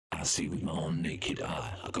I see with my own naked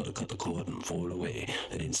eye. I gotta cut the cord and fall away.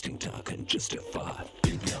 An instinct I can justify.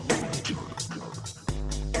 Baby, I'm gonna do it.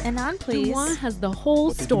 And on, please. Dumois has the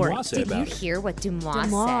whole story. Did you hear what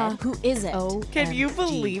Dumois said? Who is it? Can you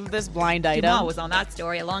believe this blind item? Dumois was on that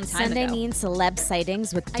story a long time Sunday ago. means celeb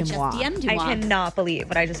sightings with I just Dumois. DM'd Dumois. I cannot believe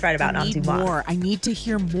what I just read about on Dumois. I need to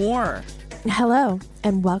hear more. Hello,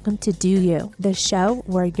 and welcome to Do You, the show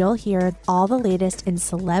where you'll hear all the latest in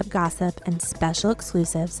celeb gossip and special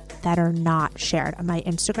exclusives that are not shared on my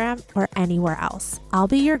Instagram or anywhere else. I'll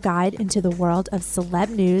be your guide into the world of celeb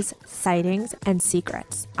news, sightings, and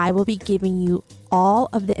secrets. I will be giving you all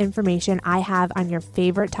of the information I have on your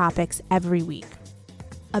favorite topics every week.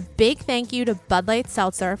 A big thank you to Bud Light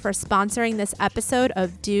Seltzer for sponsoring this episode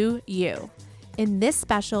of Do You. In this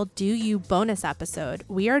special Do You bonus episode,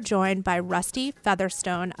 we are joined by Rusty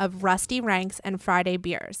Featherstone of Rusty Ranks and Friday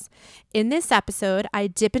Beers. In this episode, I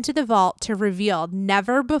dip into the vault to reveal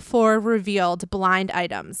never before revealed blind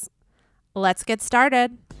items. Let's get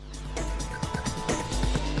started.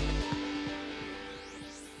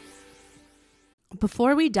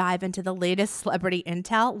 Before we dive into the latest celebrity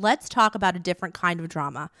intel, let's talk about a different kind of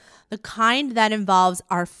drama, the kind that involves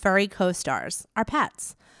our furry co-stars, our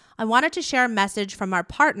pets. I wanted to share a message from our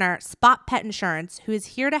partner, Spot Pet Insurance, who is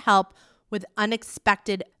here to help with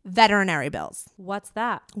unexpected veterinary bills. What's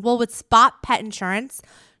that? Well, with Spot Pet Insurance,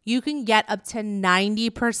 you can get up to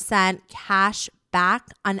 90% cash back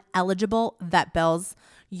on eligible vet bills.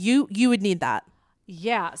 You would need that.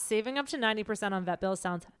 Yeah, saving up to 90% on vet bills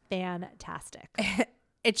sounds fantastic.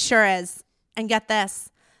 It sure is. And get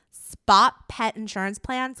this. Spot Pet Insurance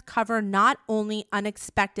plans cover not only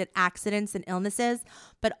unexpected accidents and illnesses,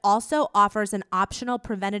 but also offers an optional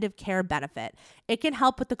preventative care benefit. It can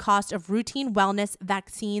help with the cost of routine wellness,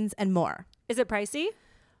 vaccines, and more. Is it pricey?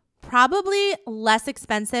 Probably less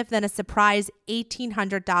expensive than a surprise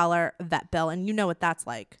 $1,800 vet bill, and you know what that's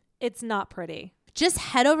like. It's not pretty. Just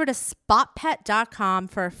head over to spotpet.com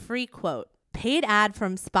for a free quote. Paid ad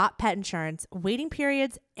from Spot Pet Insurance. Waiting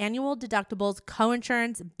periods, annual deductibles,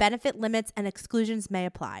 coinsurance, benefit limits, and exclusions may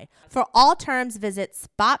apply. For all terms, visit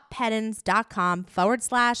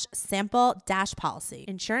spotpettins.com/sample-policy.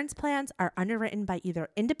 Insurance plans are underwritten by either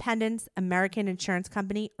Independence American Insurance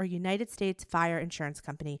Company or United States Fire Insurance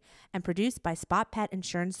Company and produced by Spot Pet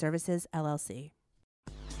Insurance Services, LLC.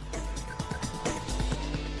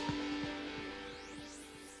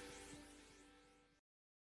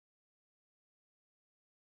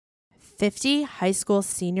 50 high school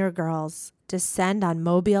senior girls descend on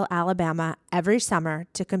Mobile, Alabama every summer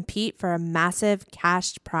to compete for a massive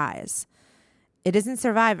cash prize. It isn't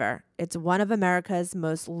Survivor. It's one of America's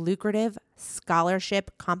most lucrative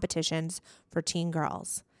scholarship competitions for teen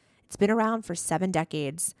girls. It's been around for 7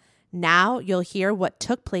 decades. Now you'll hear what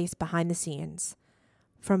took place behind the scenes.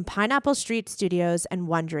 From Pineapple Street Studios and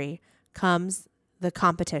Wondery comes the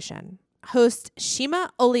competition. Host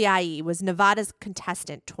Shima Oliai was Nevada's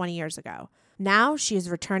contestant 20 years ago. Now she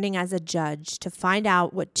is returning as a judge to find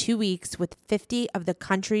out what 2 weeks with 50 of the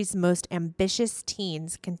country's most ambitious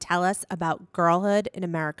teens can tell us about girlhood in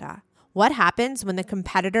America. What happens when the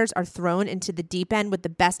competitors are thrown into the deep end with the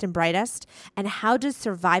best and brightest? And how does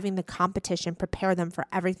surviving the competition prepare them for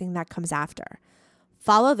everything that comes after?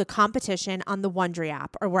 Follow the competition on the Wondery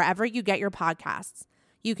app or wherever you get your podcasts.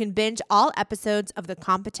 You can binge all episodes of the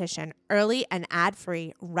competition early and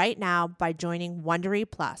ad-free right now by joining Wondery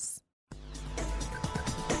Plus.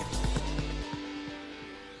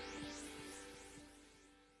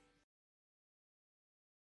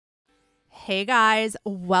 Hey guys,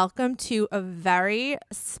 welcome to a very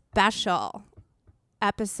special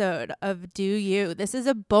episode of Do You. This is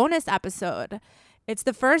a bonus episode. It's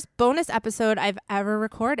the first bonus episode I've ever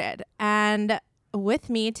recorded, and with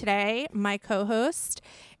me today, my co-host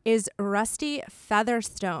is Rusty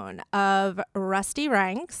Featherstone of Rusty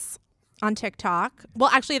Ranks on TikTok. Well,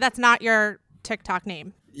 actually, that's not your TikTok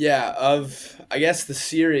name. Yeah, I guess the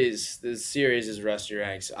series is Rusty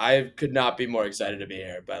Ranks. I could not be more excited to be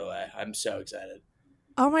here, by the way. I'm so excited.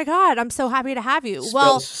 Oh my God, I'm so happy to have you.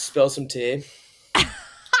 Spill some tea.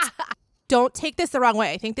 Don't take this the wrong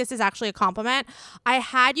way. I think this is actually a compliment. I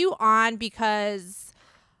had you on because,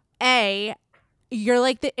 A, you're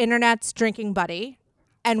like the internet's drinking buddy,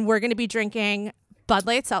 and we're going to be drinking Bud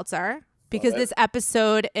Light Seltzer because this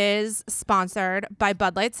episode is sponsored by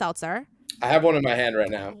Bud Light Seltzer. I have one in my hand right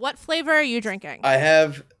now. What flavor are you drinking? I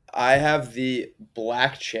have the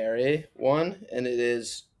black cherry one, and it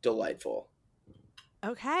is delightful.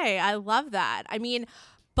 Okay, I love that. I mean,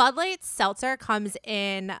 Bud Light Seltzer comes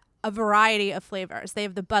in a variety of flavors. They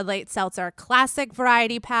have the Bud Light Seltzer Classic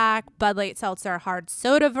Variety Pack, Bud Light Seltzer Hard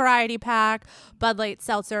Soda Variety Pack, Bud Light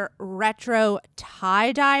Seltzer Retro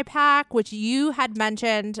Tie-Dye Pack, which you had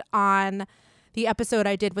mentioned on the episode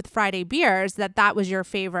I did with Friday Beers that was your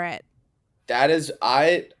favorite. That is,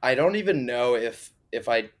 I don't even know if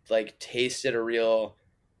I like tasted a real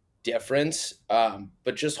difference,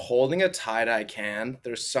 but just holding a tie-dye can,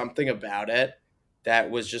 there's something about it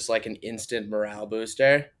that was just like an instant morale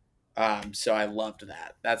booster. So I loved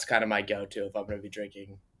that. That's kind of my go-to if I'm going to be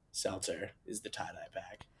drinking seltzer, is the tie-dye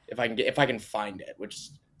pack. If I can find it, which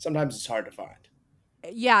sometimes it's hard to find.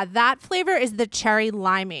 Yeah, that flavor is the cherry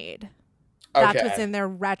limeade. That's Okay. what's in their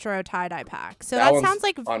retro tie-dye pack. So That that sounds one's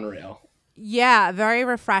like unreal. yeah, very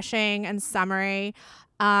refreshing and summery.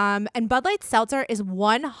 And Bud Light Seltzer is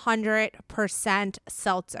 100%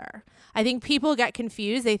 seltzer. I think people get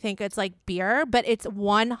confused. They think it's like beer, but it's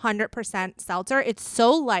 100% seltzer. It's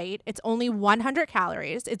so light. It's only 100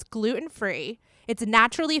 calories. It's gluten-free. It's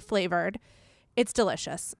naturally flavored. It's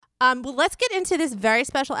delicious. Well, let's get into this very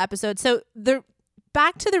special episode. So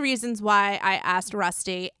back to the reasons why I asked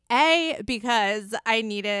Rusty. A, because I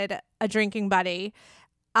needed a drinking buddy.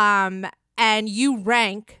 And you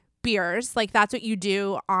rank beers. Like, that's what you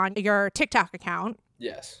do on your TikTok account.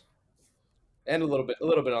 Yes. And a little bit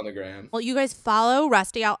on the gram. Well, you guys follow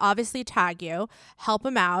Rusty. I'll obviously tag you. Help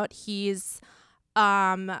him out. He's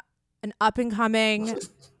an up and coming,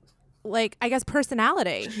 like, I guess,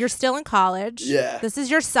 personality. You're still in college. Yeah. This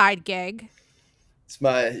is your side gig. It's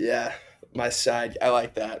my side. I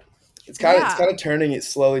like that. It's kind of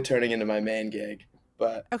slowly turning into my main gig.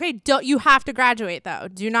 But Okay, don't you have to graduate though?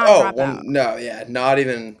 Do not drop out. No, yeah, not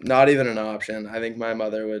even an option. I think my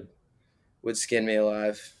mother would skin me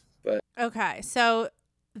alive. But Okay, so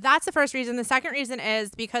that's the first reason. The second reason is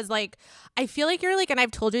because, like, I feel like you're like, and I've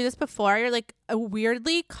told you this before, you're like a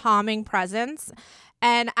weirdly calming presence.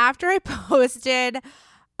 And after I posted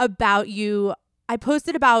about you, I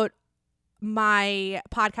posted about my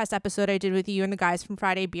podcast episode I did with you and the guys from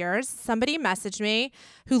Friday Beers. Somebody messaged me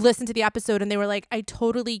who listened to the episode, and they were like, I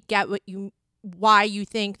totally get why you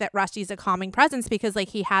think that Rusty's a calming presence, because like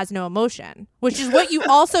he has no emotion, which is what you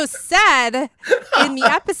also said in the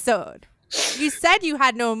episode. You said you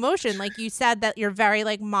had no emotion. Like, you said that you're very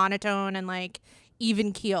like monotone and like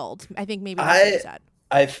even keeled. I think maybe that's what you said.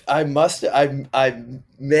 I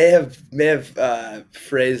may have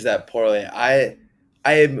phrased that poorly. I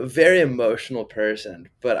am a very emotional person,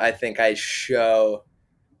 but I think I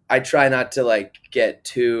try not to like get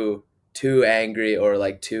too angry or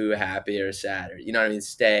like too happy or sad, or, you know what I mean?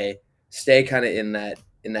 Stay kind of in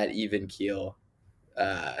that even keel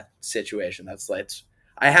situation. That's like,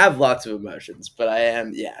 I have lots of emotions, but I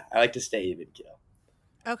like to stay even keel.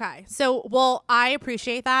 Okay. So, well, I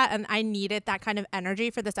appreciate that, and I needed that kind of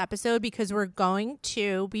energy for this episode because we're going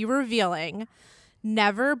to be revealing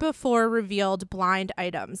never before revealed blind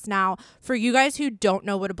items. Now, for you guys who don't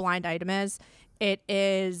know what a blind item is, it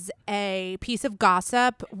is a piece of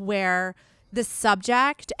gossip where the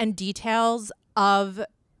subject and details of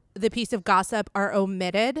the piece of gossip are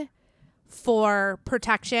omitted for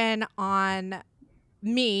protection on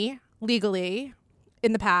me legally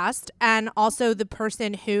in the past, and also the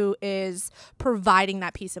person who is providing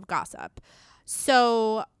that piece of gossip.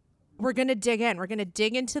 So we're going to dig in. We're going to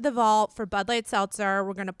dig into the vault for Bud Light Seltzer.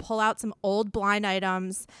 We're going to pull out some old blind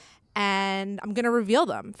items, and I'm going to reveal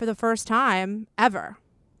them for the first time ever.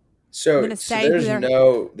 So they don't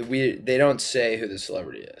say who the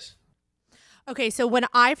celebrity is. Okay, so when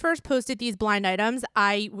I first posted these blind items,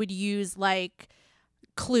 I would use like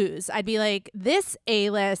clues. I'd be like, this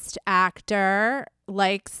A-list actor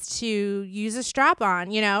likes to use a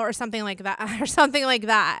strap-on, or something like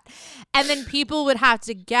that. And then people would have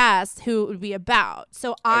to guess who it would be about.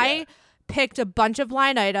 So I picked a bunch of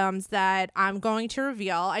blind items that I'm going to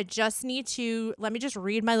reveal. I just need to, let me just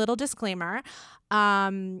read my little disclaimer.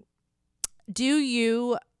 Do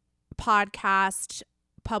You podcast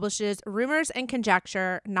publishes rumors and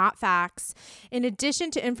conjecture, not facts. In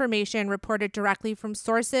addition to information reported directly from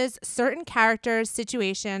sources, certain characters,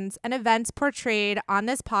 situations, and events portrayed on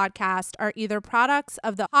this podcast are either products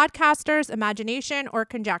of the podcaster's imagination or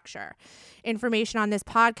conjecture. Information on this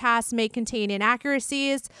podcast may contain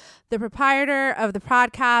inaccuracies. The proprietor of the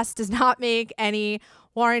podcast does not make any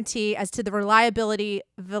warranty as to the reliability,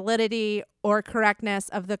 validity, or correctness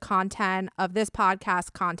of the content of this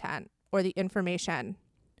podcast content or the information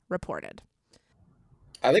reported.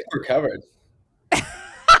 I think we're covered.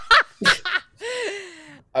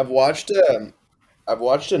 I've watched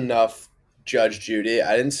enough Judge Judy.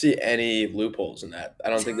 I didn't see any loopholes in that. I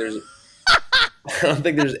don't think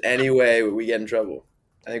there's any way we get in trouble.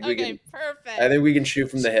 I think we Okay, can. perfect. I think we can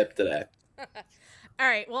shoot from the hip today. All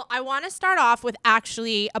right. Well, I want to start off with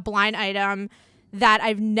actually a blind item that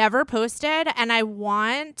I've never posted, and I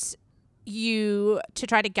want you to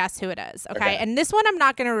try to guess who it is. Okay. And this one I'm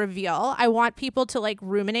not going to reveal. I want people to like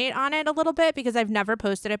ruminate on it a little bit because I've never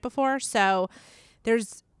posted it before. So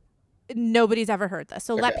nobody's ever heard this.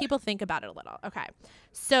 So let people think about it a little. Okay.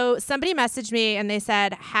 So somebody messaged me and they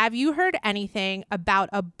said, have you heard anything about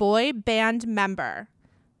a boy band member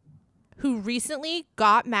who recently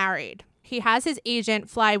got married? He has his agent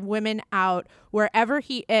fly women out wherever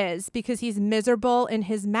he is because he's miserable in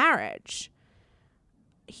his marriage.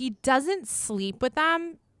 He doesn't sleep with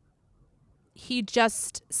them. He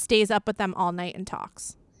just stays up with them all night and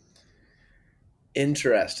talks.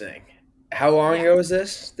 Interesting. How long ago was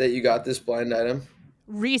this that you got this blind item?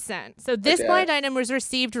 Recent. So this blind item was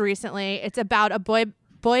received recently. It's about a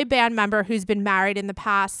boy band member who's been married in the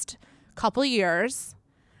past couple years.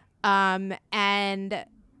 And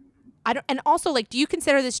also, like, do you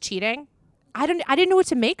consider this cheating? I didn't know what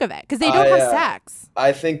to make of it because they don't have sex.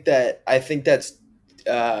 I think that's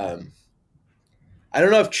I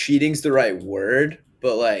don't know if cheating's the right word,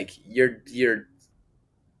 but like you're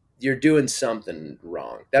doing something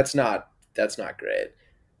wrong. That's not great.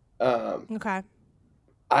 Okay.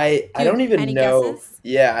 I don't even know. Guesses?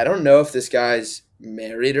 Yeah, I don't know if this guy's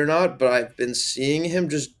married or not, but I've been seeing him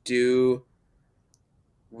just do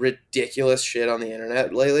ridiculous shit on the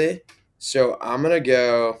internet lately. So I'm gonna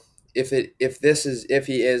go if he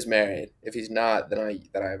is married. If he's not, then I'm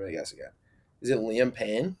gonna guess again. Is it Liam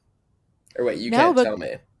Payne? Or wait, you can't tell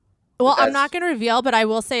me. Well, I'm not gonna reveal, but I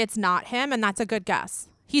will say it's not him, and that's a good guess.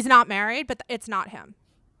 He's not married, but it's not him.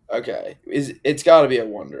 Okay, it's got to be a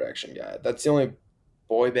One Direction guy. That's the only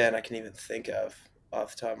boy band I can even think of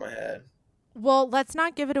off the top of my head. Well, let's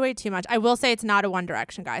not give it away too much. I will say it's not a One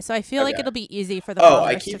Direction guy, so I feel like it'll be easy for the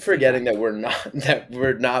followers. I keep forgetting that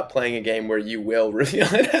we're not playing a game where you will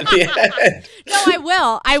reveal it at the end. No,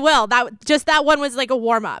 I will. That one was like a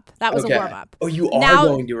warm up. That was a warm up. Oh, you are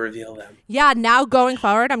going to reveal them. Yeah, now going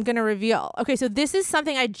forward, I'm going to reveal. Okay, so this is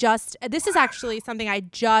actually something I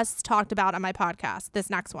just talked about on my podcast. This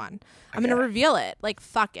next one, I'm going to reveal it. Like,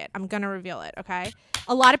 fuck it, I'm going to reveal it. Okay,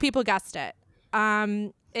 a lot of people guessed it.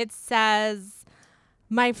 It says,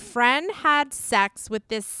 my friend had sex with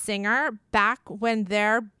this singer back when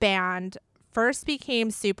their band first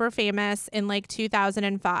became super famous in like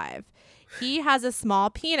 2005. He has a small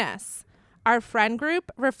penis. Our friend group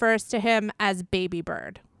refers to him as Baby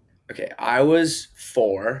Bird. Okay, I was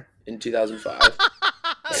 4 in 2005.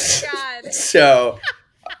 Oh, God. So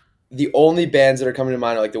the only bands that are coming to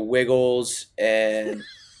mind are like the Wiggles and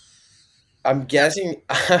I'm guessing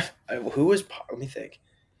who was, let me think.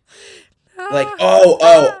 Like, all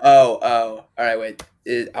right, wait.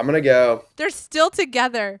 I'm going to go. They're still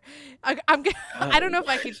together. I don't know if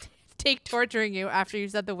I could take torturing you after you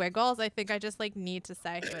said the Wiggles. I think I just like need to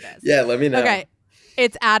say who it is. Yeah, let me know. Okay.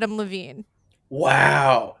 It's Adam Levine.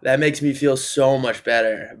 Wow. That makes me feel so much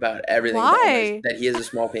better about everything. Why? That he has a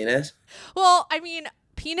small penis. Well, I mean,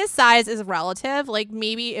 penis size is relative. Like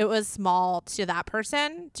maybe it was small to that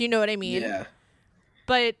person. Do you know what I mean? Yeah.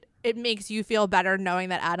 But it makes you feel better knowing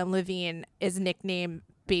that Adam Levine is nicknamed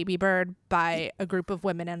Baby Bird by a group of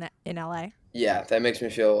women in LA. Yeah, that makes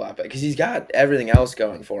me feel a lot better because he's got everything else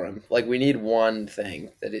going for him. Like we need one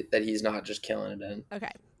thing that he's not just killing it in.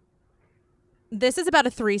 Okay. This is about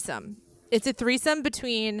a threesome. It's a threesome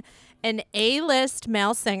between an A-list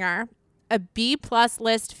male singer, a B-plus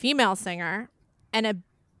list female singer, and I'm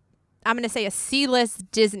going to say a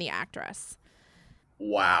C-list Disney actress.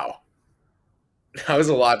 Wow. That was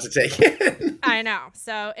a lot to take in. I know.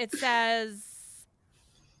 So it says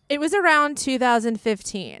it was around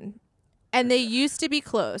 2015 and they used to be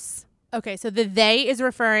close. Okay, so the they is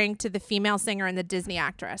referring to the female singer and the Disney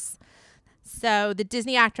actress. So the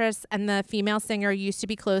Disney actress and the female singer used to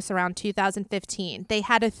be close around 2015. They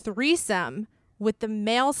had a threesome with the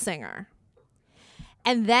male singer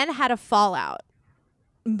and then had a fallout.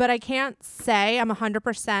 But I can't say I'm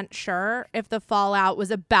 100% sure if the fallout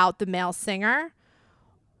was about the male singer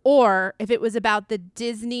or if it was about the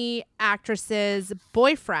Disney actress's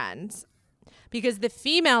boyfriend, because the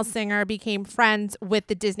female singer became friends with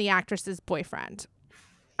the Disney actress's boyfriend.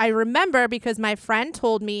 I remember because my friend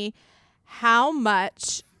told me how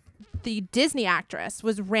much the Disney actress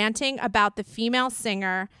was ranting about the female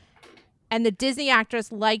singer, and the Disney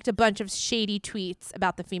actress liked a bunch of shady tweets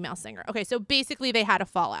about the female singer. Okay, so basically they had a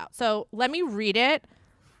fallout. So let me read it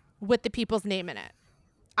with the people's name in it.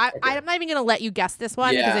 I'm not even going to let you guess this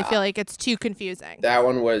one because I Yeah. feel like it's too confusing. That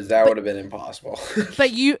would have been impossible.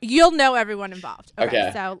 But you'll know everyone involved.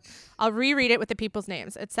 Okay. So I'll reread it with the people's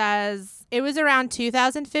names. It says, it was around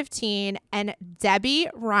 2015 and Debbie,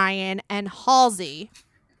 Ryan, and Halsey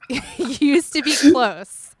used to be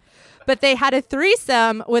close. But they had a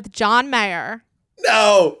threesome with John Mayer.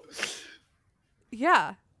 No.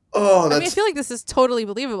 Yeah. Oh, I feel like this is totally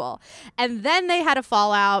believable. And then they had a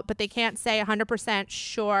fallout, but they can't say 100%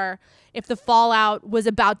 sure if the fallout was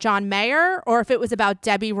about John Mayer or if it was about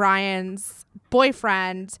Debbie Ryan's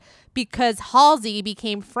boyfriend, because Halsey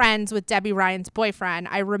became friends with Debbie Ryan's boyfriend.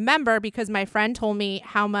 I remember because my friend told me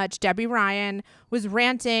how much Debbie Ryan was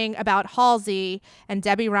ranting about Halsey, and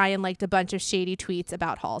Debbie Ryan liked a bunch of shady tweets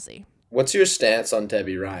about Halsey. What's your stance on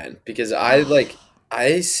Debbie Ryan? Because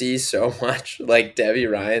I see so much like Debbie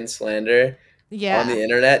Ryan slander on the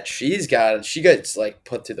internet. She gets like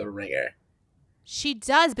put through the ringer. She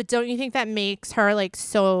does, but don't you think that makes her like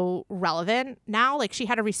so relevant now? Like she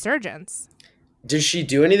had a resurgence. Does she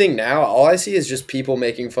do anything now? All I see is just people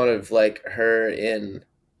making fun of like her in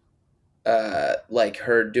like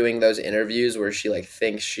her doing those interviews where she like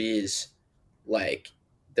thinks she's like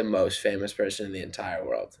the most famous person in the entire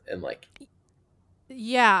world, and like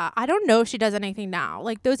yeah, I don't know if she does anything now.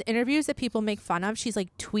 Like those interviews that people make fun of, she's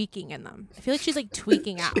like tweaking in them. I feel like she's like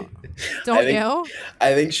tweaking out. Don't you?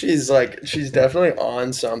 I think she's definitely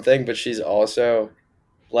on something, but she's also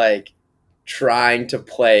like trying to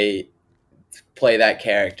play that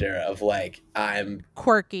character of like, I'm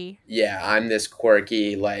quirky. Yeah, I'm this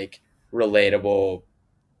quirky, like relatable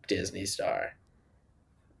Disney star.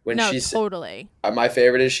 Totally. My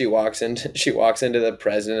favorite is she walks into the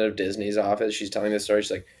president of Disney's office. She's telling this story. She's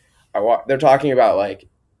like, they're talking about like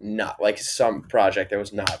not like some project that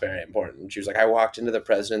was not very important. She was like, I walked into the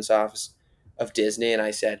president's office of Disney and I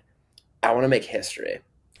said, I want to make history.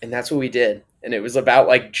 And that's what we did. And it was about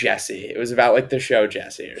like Jessie. It was about like the show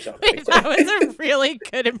Jessie or something. Wait, that was a really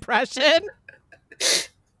good impression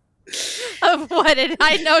of what it.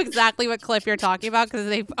 I know exactly what clip you're talking about because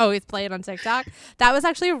they always play it on TikTok. That was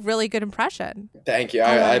actually a really good impression. Thank you.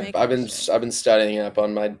 I've been studying up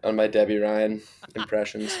on my Debbie Ryan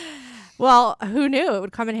impressions. Well, who knew it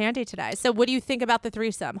would come in handy today? So, what do you think about the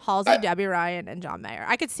threesome? Halsey, Debbie Ryan, and John Mayer.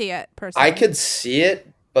 I could see it personally. I could see it,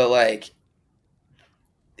 but like,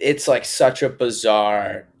 it's like such a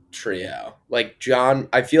bizarre trio. Like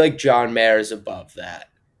I feel like John Mayer is above that.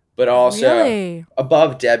 But also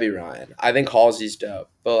above Debbie Ryan. I think Halsey's dope.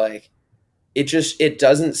 But like it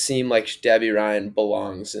doesn't seem like Debbie Ryan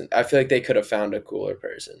belongs in. I feel like they could have found a cooler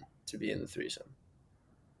person to be in the threesome.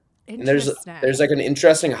 And there's like an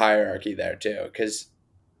interesting hierarchy there too, because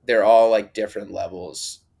they're all like different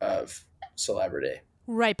levels of celebrity.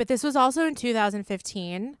 Right, but this was also in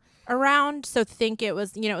 2015 around, so think it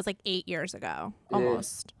was, it was like 8 years ago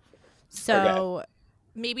almost. So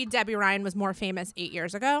maybe Debbie Ryan was more famous 8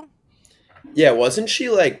 years ago. Yeah, wasn't she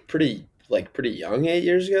like pretty young 8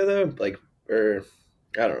 years ago though? Like, or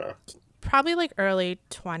I don't know. Probably like early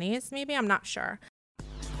 20s, maybe. I'm not sure.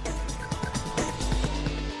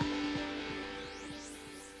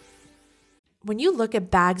 When you look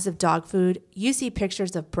at bags of dog food, you see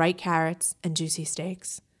pictures of bright carrots and juicy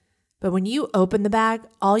steaks. But when you open the bag,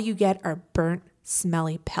 all you get are burnt,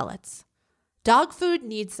 smelly pellets. Dog food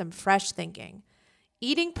needs some fresh thinking.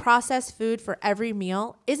 Eating processed food for every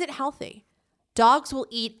meal isn't healthy. Dogs will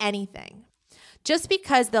eat anything. Just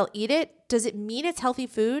because they'll eat it, does it mean it's healthy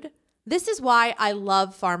food? This is why I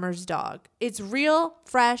love Farmer's Dog. It's real,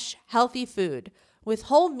 fresh, healthy food with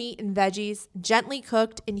whole meat and veggies gently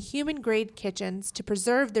cooked in human-grade kitchens to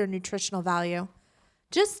preserve their nutritional value.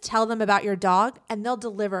 Just tell them about your dog and they'll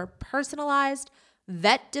deliver personalized,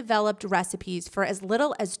 vet-developed recipes for as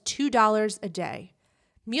little as $2 a day.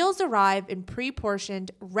 Meals arrive in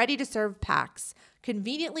pre-portioned, ready-to-serve packs,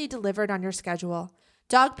 conveniently delivered on your schedule.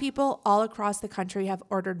 Dog people all across the country have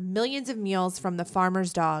ordered millions of meals from the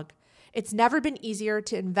Farmer's Dog. It's never been easier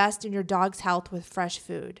to invest in your dog's health with fresh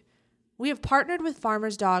food. We have partnered with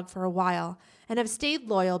Farmer's Dog for a while and have stayed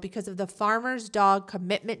loyal because of the Farmer's Dog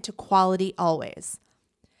commitment to quality always.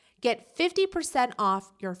 Get 50%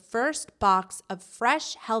 off your first box of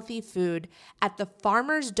fresh, healthy food at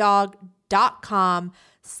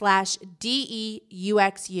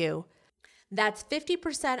thefarmersdog.com/DEUXU. That's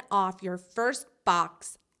 50% off your first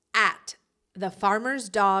box at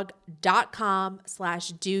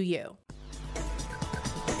thefarmersdog.com/DEU.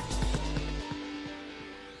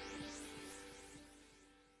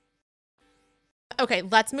 Okay,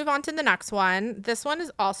 let's move on to the next one. This one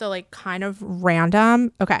is also like kind of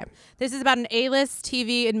random. Okay. This is about an A-list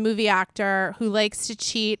TV and movie actor who likes to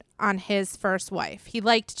cheat on his first wife. He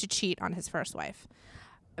liked to cheat on his first wife.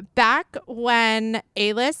 Back when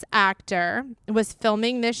A-list actor was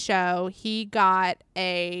filming this show, he got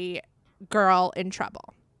a girl in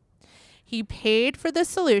trouble. He paid for the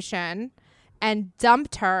solution and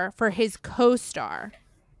dumped her for his co-star.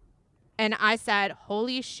 And I said,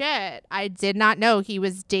 holy shit, I did not know he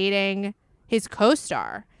was dating his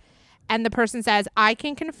co-star. And the person says, I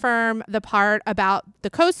can confirm the part about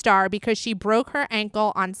the co-star because she broke her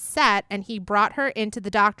ankle on set and he brought her into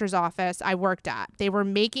the doctor's office I worked at. They were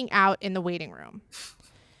making out in the waiting room.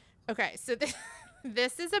 Okay, so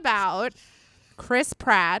this is about Chris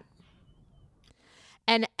Pratt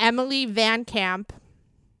and Emily Van Camp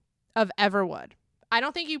of Everwood. I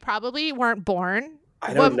don't think you probably weren't born.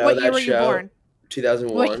 I don't know what that year were show. you born?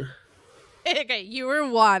 2001. Okay, you were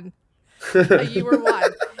one. You were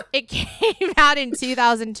one. It came out in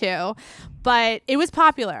 2002, but it was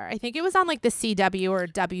popular. I think it was on like the CW or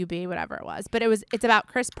WB, whatever it was. But it's about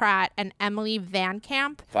Chris Pratt and Emily Van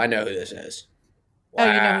Camp. If I know who this is. Wow.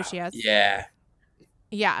 Oh, you know who she is? Yeah.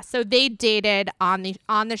 Yeah, so they dated on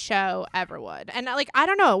the show Everwood. And like I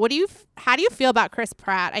don't know, how do you feel about Chris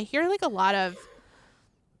Pratt? I hear like a lot of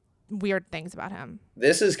weird things about him.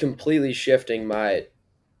 This is completely shifting my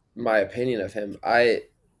opinion of him. Really?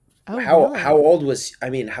 How old was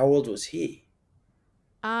he?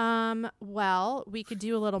 Well, we could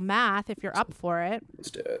do a little math if you're up for it.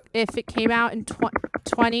 Let's do it. If it came out in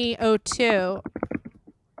 2002,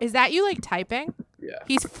 is that you like typing? Yeah.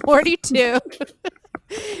 He's 42.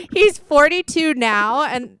 He's 42 now,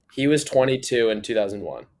 and he was 22 in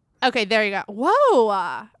 2001. Okay, there you go.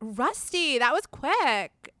 Whoa, Rusty, that was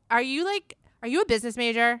quick. Are you a business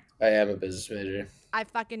major? I am a business major. I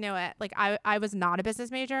fucking knew it. Like I was not a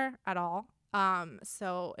business major at all.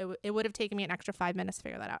 So it would have taken me an extra 5 minutes to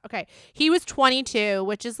figure that out. Okay, he was 22,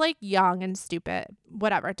 which is like young and stupid.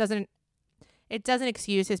 Whatever. It doesn't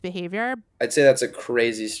excuse his behavior. I'd say that's a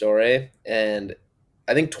crazy story, and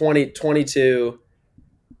I think 22.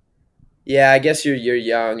 Yeah, I guess you're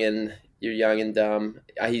young and dumb.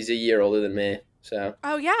 He's a year older than me, so.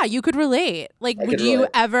 Oh yeah, you could relate. Like, would you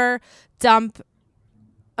ever dump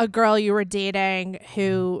a girl you were dating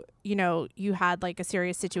who you had like a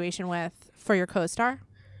serious situation with for your co-star?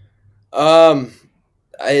 I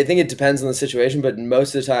think it depends on the situation, but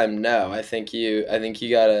most of the time, no. I think you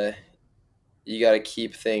gotta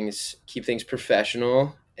keep things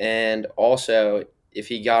professional, and also if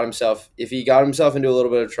he got himself into a little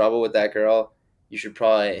bit of trouble with that girl, you should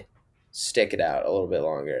probably stick it out a little bit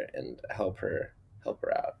longer and help her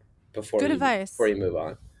out before you move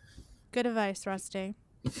on. Good advice, Rusty.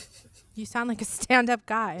 You sound like a stand-up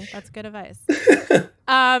guy. That's good advice.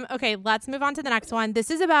 Okay, let's move on to the next one. This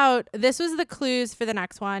was the clues for the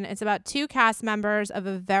next one. It's about two cast members of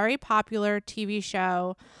a very popular TV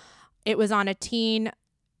show. It was on a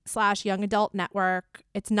teen/young adult network.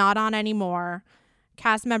 It's not on anymore.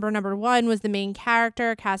 Cast member number 1 was the main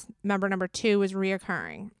character. Cast member number 2 was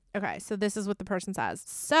reoccurring. Okay, so this is what the person says.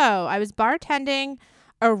 So I was bartending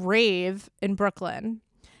a rave in Brooklyn.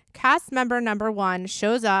 Cast member number 1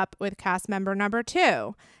 shows up with cast member number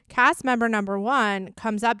 2. Cast member number 1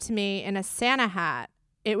 comes up to me in a Santa hat.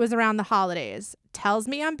 It was around the holidays. Tells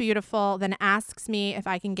me I'm beautiful, then asks me if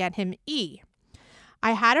I can get him E.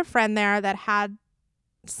 I had a friend there that had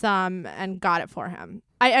some and got it for him.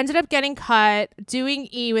 I ended up getting cut, doing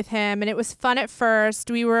E with him, and it was fun at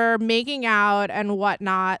first. We were making out and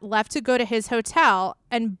whatnot, left to go to his hotel,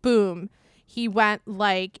 and boom, he went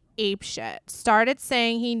like apeshit. Started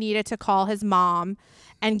saying he needed to call his mom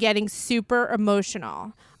and getting super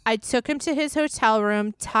emotional. I took him to his hotel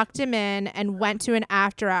room, tucked him in, and went to an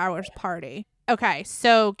after-hours party. Okay,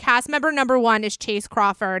 so cast member number 1 is Chase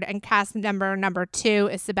Crawford, and cast member number 2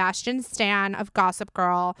 is Sebastian Stan of Gossip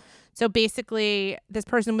Girl. So basically, this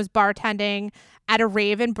person was bartending at a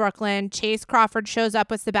rave in Brooklyn. Chase Crawford shows up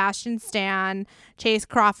with Sebastian Stan. Chase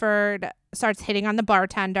Crawford starts hitting on the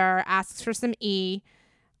bartender, asks for some E.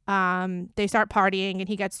 They start partying, and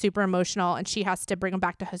he gets super emotional, and she has to bring him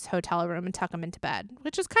back to his hotel room and tuck him into bed,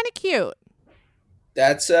 which is kind of cute.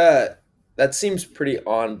 That seems pretty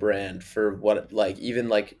on brand for what, like, even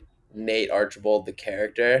like Nate Archibald, the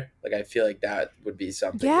character. Like, I feel like that would be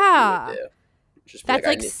something that he would do. That's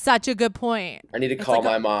like such a good point. I need to call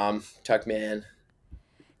my mom, tuck me in.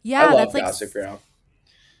 Yeah, I love that's like Gossip Girl.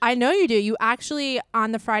 I know you do. You actually,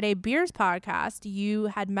 on the Friday Beers podcast, you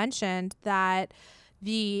had mentioned that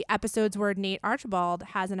the episodes where Nate Archibald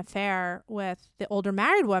has an affair with the older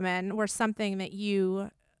married woman were something that you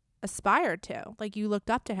aspired to. Like you looked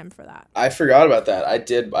up to him for that. I forgot about that. I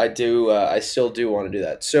do. I still do want to do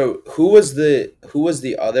that. So who was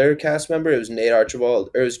the other cast member? It was Nate Archibald,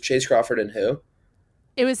 or it was Chase Crawford and who?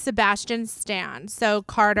 It was Sebastian Stan. So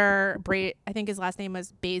Carter, I think his last name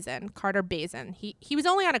was Bazin. Carter Bazin. He was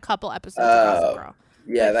only on a couple episodes of Gossip Girl.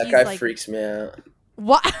 Yeah, that guy freaks me out.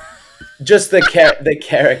 What? Just the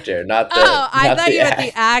character, not the. Oh, I thought you meant act.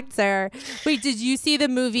 the actor. Wait, did you see the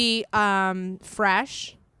movie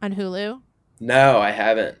Fresh on Hulu? No, I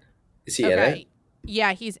haven't. Is he in it?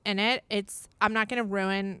 Yeah, he's in it. I'm not gonna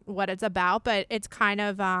ruin what it's about, but it's kind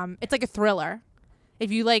of it's like a thriller.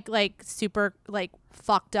 If you like super like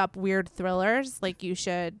fucked up weird thrillers, like you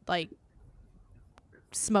should like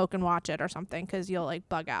smoke and watch it or something because you'll like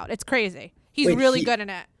bug out. It's crazy. He's really good in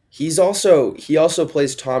it. He also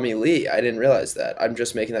plays Tommy Lee. I didn't realize that. I'm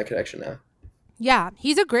just making that connection now. Yeah,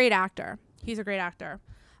 he's a great actor. He's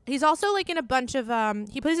also like in a bunch of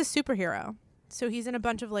he plays a superhero. So he's in a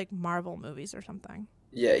bunch of like Marvel movies or something.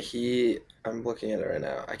 Yeah, I'm looking at it right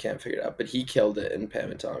now. I can't figure it out, but he killed it in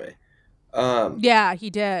Pam and Tommy. Yeah, he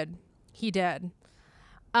did.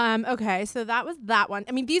 Okay, so that was that one.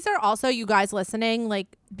 I mean, these are also, you guys listening,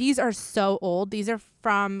 like these are so old. These are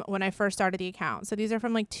from when I first started the account. So these are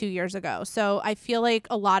from like 2 years ago. So I feel like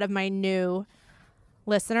a lot of my new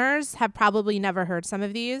listeners have probably never heard some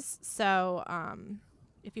of these. So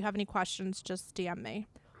if you have any questions, just DM me.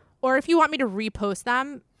 Or if you want me to repost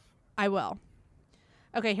them, I will.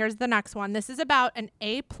 Okay, here's the next one. This is about an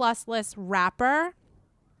A+ list rapper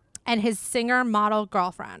and his singer model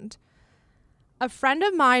girlfriend. A friend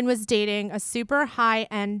of mine was dating a super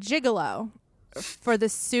high-end gigolo for the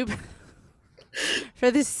super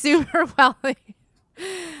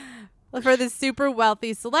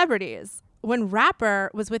wealthy celebrities. When rapper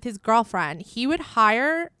was with his girlfriend, he would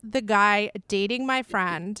hire the guy dating my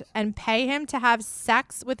friend and pay him to have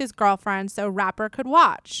sex with his girlfriend so rapper could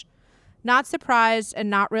watch. Not surprised and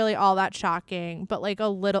not really all that shocking, but like a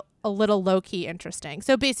little low-key interesting.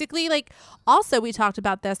 So basically, like, also we talked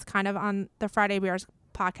about this kind of on the Friday Bears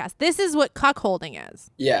podcast. This is what cuckolding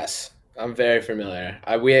is. Yes, I'm very familiar.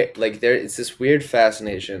 It's this weird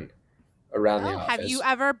fascination around the office. Have you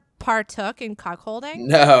ever partook in cuckolding?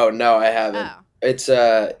 No, I haven't. Oh.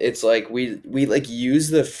 It's like we like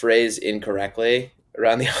use the phrase incorrectly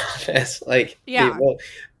around the office. Like yeah.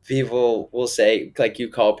 People will say, like, you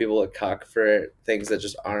call people a cuck for things that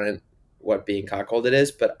just aren't what being cuckolded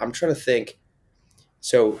is. But I'm trying to think.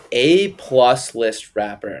 So A+ list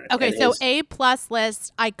rapper. Okay, so A+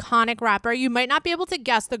 list, iconic rapper. You might not be able to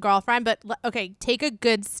guess the girlfriend, but okay, take a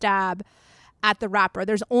good stab at the rapper.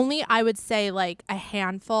 There's only, I would say, like a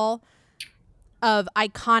handful of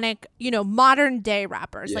iconic, modern day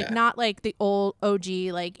rappers. Yeah. Like not like the old OG,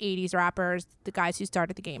 like 80s rappers, the guys who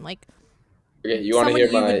started the game. Like, okay, you want to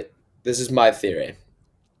hear this is my theory.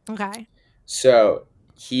 Okay. So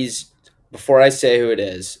before I say who it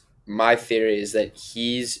is, my theory is that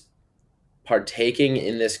he's partaking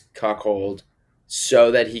in this cuckold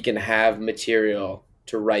so that he can have material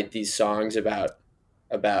to write these songs about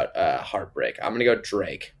heartbreak. I'm gonna go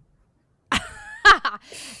Drake.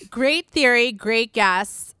 Great theory, great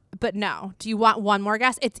guess, but no. Do you want one more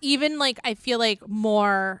guess? It's even like, I feel like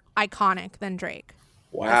more iconic than Drake.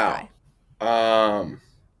 Wow.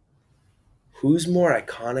 Who's more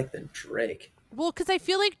iconic than Drake? Well, because I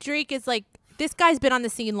feel like Drake is like, this guy's been on the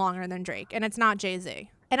scene longer than Drake, and it's not Jay-Z.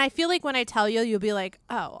 And I feel like when I tell you, you'll be like,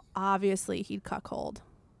 oh, obviously he'd cuckold.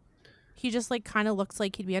 He just like kind of looks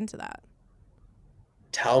like he'd be into that.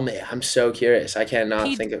 Tell me. I'm so curious. I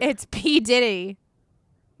cannot think of... It's P. Diddy.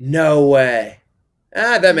 No way.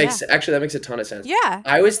 That makes a ton of sense. Yeah.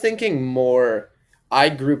 I was thinking more... I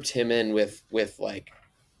grouped him in with like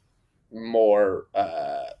more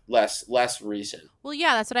less recent. Well,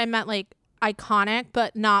 yeah, that's what I meant, like iconic,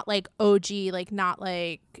 but not like OG, like not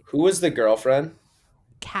like... Who was the girlfriend?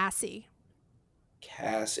 Cassie.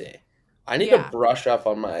 I need to brush up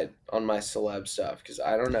on my celeb stuff because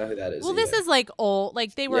I don't know who that is. Well, either. This is like old.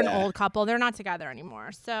 Like they were an old couple. They're not together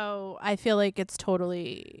anymore. So I feel like it's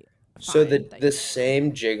totally fine. So the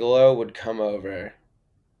same gigolo would come over,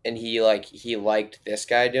 and he liked this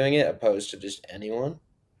guy doing it opposed to just anyone.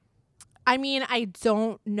 I mean, I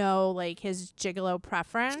don't know like his gigolo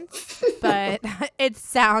preference, but it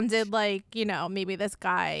sounded like, maybe this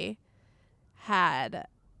guy had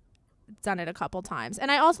done it a couple times.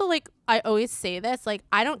 And I also I always say this, like,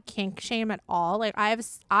 I don't kink shame at all. Like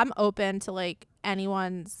I'm open to like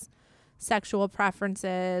anyone's sexual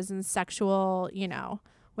preferences and sexual,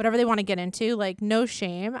 whatever they want to get into, like no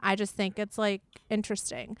shame. I just think it's like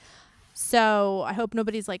interesting. So I hope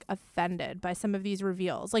nobody's like offended by some of these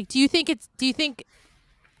reveals. Like, do you think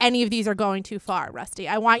any of these are going too far, Rusty.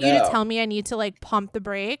 I want you to No. tell me I need to like pump the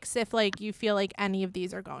brakes if like you feel like any of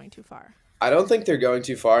these are going too far. I don't think they're going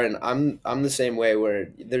too far, and I'm the same way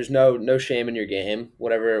where there's no shame in your game,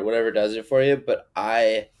 whatever does it for you. But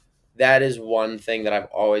that is one thing that I've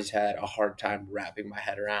always had a hard time wrapping my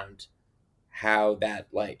head around, how that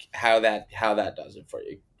does it for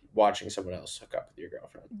you, watching someone else hook up with your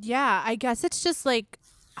girlfriend. Yeah, I guess it's just like,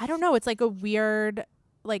 I don't know. It's like a weird,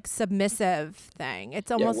 like submissive thing. It's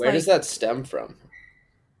almost Where does that stem from?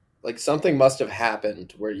 Like something must have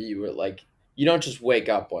happened where you were like, you don't just wake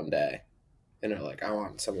up one day and are like, I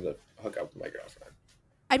want someone to hook up with my girlfriend.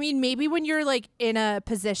 I mean, maybe when you're like in a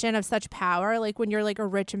position of such power, like when you're like a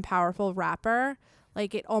rich and powerful rapper,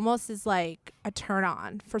 like it almost is like a turn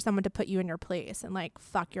on for someone to put you in your place and like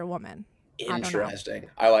fuck your woman. Interesting.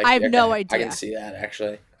 I have no idea. I can see that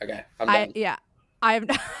actually. Okay, I'm done. I have.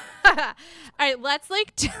 All right, let's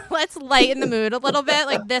lighten the mood a little bit.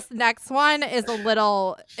 Like this next one is a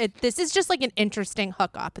little. This is just like an interesting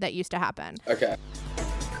hookup that used to happen. Okay.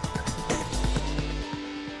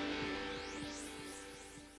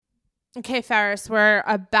 Okay, Ferris, we're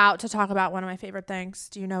about to talk about one of my favorite things.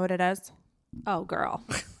 Do you know what it is? Oh, girl.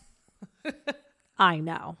 I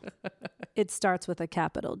know. It starts with a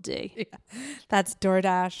capital D. Yeah, that's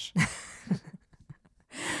DoorDash.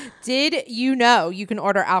 Did you know you can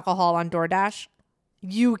order alcohol on DoorDash?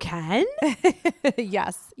 You can?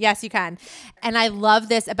 Yes, you can. And I love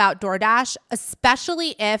this about DoorDash,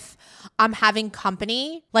 especially if I'm having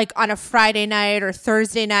company, like on a Friday night or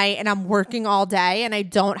Thursday night, and I'm working all day and I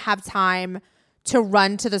don't have time to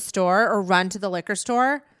run to the store or run to the liquor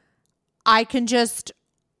store. I can just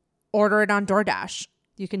order it on DoorDash.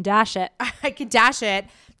 You can dash it. I can dash it.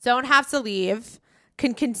 Don't have to leave.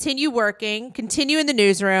 Can continue working, continue in the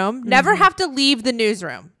newsroom, never have to leave the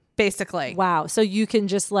newsroom, basically. Wow. So you can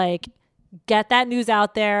just like get that news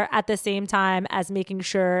out there at the same time as making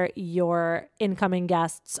sure your incoming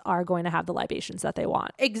guests are going to have the libations that they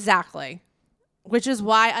want. Exactly. Which is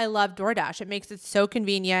why I love DoorDash. It makes it so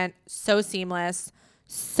convenient, so seamless,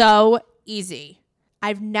 so easy.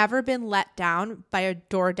 I've never been let down by a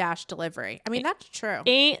DoorDash delivery. I mean, that's true.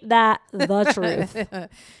 Ain't that the truth?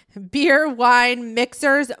 Beer, wine,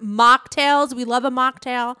 mixers, mocktails, we love a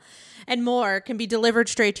mocktail, and more can be delivered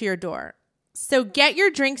straight to your door. So get your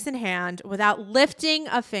drinks in hand without lifting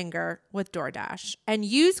a finger with DoorDash and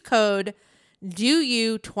use code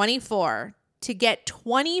DOYOU24 to get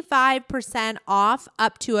 25% off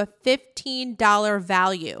up to a $15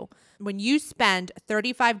 value when you spend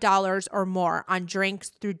 $35 or more on drinks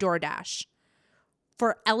through DoorDash.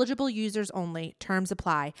 For eligible users only, terms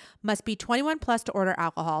apply. Must be 21 plus to order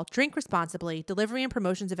alcohol. Drink responsibly. Delivery and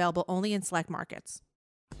promotions available only in select markets.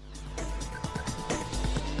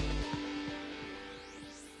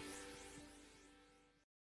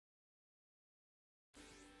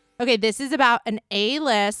 Okay, this is about an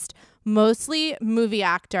A-list, mostly movie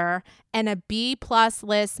actor, and a B-plus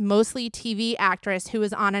list, mostly TV actress who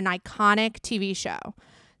was on an iconic TV show.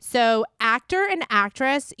 So actor and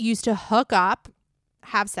actress used to hook up,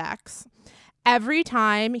 have sex, every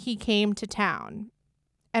time he came to town.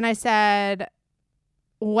 And I said,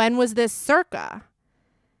 when was this circa?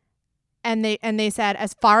 And they said,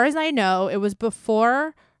 as far as I know, it was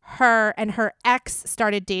before her and her ex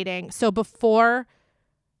started dating. So before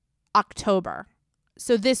October.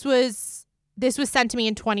 So this was sent to me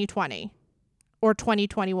in 2020 or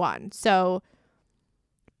 2021. So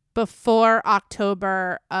before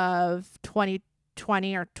October of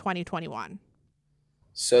 2020 or 2021.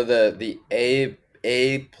 So the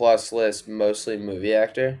A plus list, mostly movie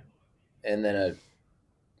actor, and then a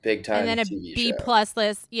big time and then a TV B show. plus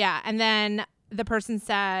list. Yeah. And then the person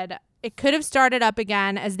said it could have started up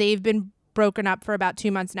again as they've been broken up for about 2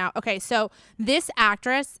 months now. Okay, so this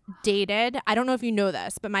actress dated, I don't know if you know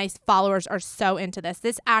this, but my followers are so into this.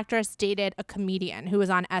 This actress dated a comedian who was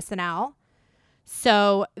on SNL.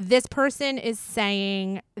 So this person is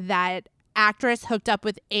saying that actress hooked up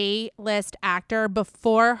with A-list actor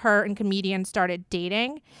before her and comedian started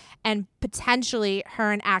dating, and potentially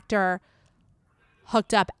her and actor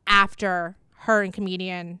hooked up after her and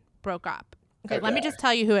comedian broke up. Okay, let me just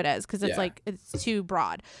tell you who it is because it's it's too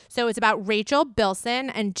broad. So it's about Rachel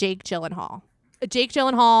Bilson and Jake Gyllenhaal. Jake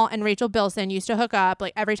Gyllenhaal and Rachel Bilson used to hook up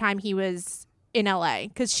like every time he was in LA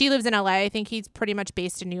because she lives in LA. I think he's pretty much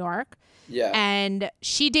based in New York. Yeah. And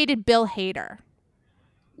she dated Bill Hader.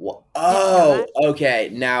 Well, oh,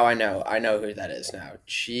 okay. Now I know who that is now.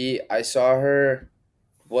 I saw her.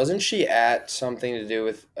 Wasn't she at something to do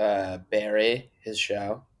with Barry, his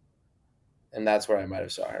show? And that's where I might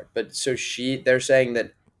have saw her. But so they're saying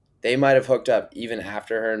that they might have hooked up even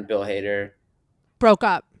after her and Bill Hader Broke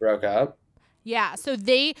up. Broke up? Yeah. So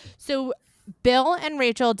Bill and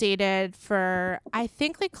Rachel dated for, I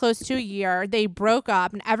think, like close to a year. They broke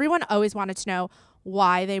up, and everyone always wanted to know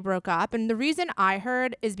why they broke up. And the reason I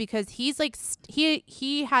heard is because he's like,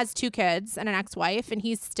 he has 2 kids and an ex-wife, and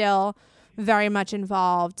he's still very much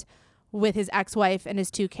involved with his ex-wife and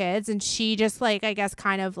his 2 kids. And she just like, I guess,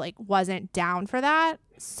 kind of like wasn't down for that.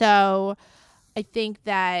 So I think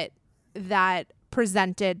that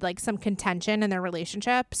presented like some contention in their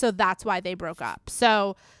relationship. So that's why they broke up.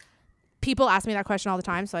 So people ask me that question all the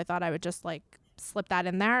time. So I thought I would just like slip that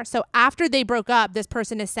in there. So after they broke up, this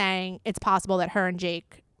person is saying it's possible that her and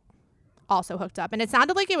Jake also hooked up. And it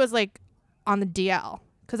sounded like it was like on the DL,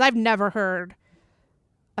 because I've never heard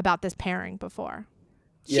about this pairing before.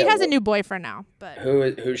 She has a new boyfriend now, but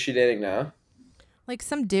who's she dating now? Like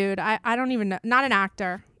some dude. I don't even know. Not an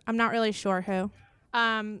actor. I'm not really sure who.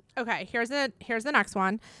 Okay, here's the next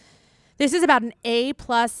one. This is about an A+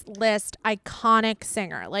 list iconic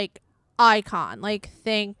singer, like icon, like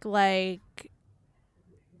think like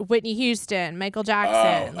Whitney Houston, Michael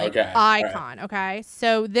Jackson, like icon. Right. Okay,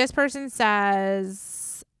 so this person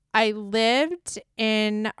says, I lived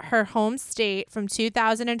in her home state from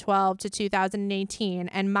 2012 to 2018,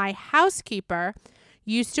 and my housekeeper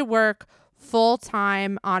used to work full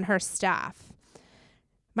time on her staff.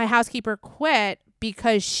 My housekeeper quit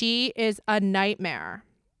because she is a nightmare.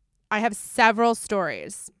 I have several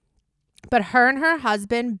stories, but her and her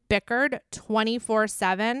husband bickered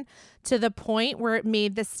 24/7 to the point where it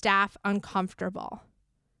made the staff uncomfortable.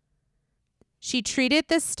 She treated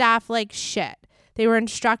the staff like shit. They were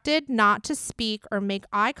instructed not to speak or make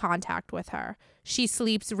eye contact with her. She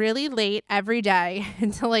sleeps really late every day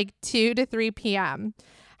until like 2 to 3 p.m.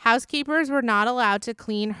 Housekeepers were not allowed to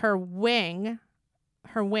clean her wing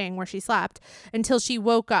where she slept, until she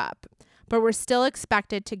woke up, but were still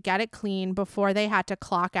expected to get it clean before they had to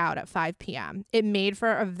clock out at 5 p.m. It made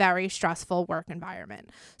for a very stressful work environment.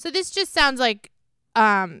 So this just sounds like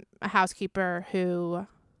a housekeeper who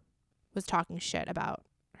was talking shit about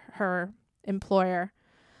her employer.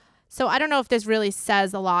 So I don't know if this really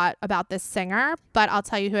says a lot about this singer, but I'll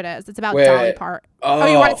tell you who it is. It's about Dolly Parton. Oh,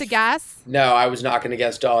 you wanted to guess? No, I was not going to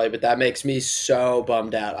guess Dolly, but that makes me so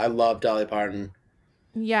bummed out. I love Dolly Parton.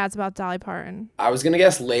 Yeah, it's about Dolly Parton. I was going to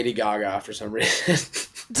guess Lady Gaga for some reason.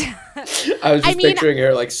 I was just picturing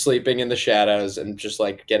her like sleeping in the shadows and just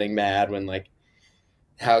like getting mad when like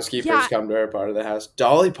housekeepers come to her part of the house.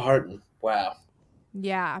 Dolly Parton. Wow.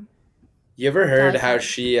 Yeah. You ever heard how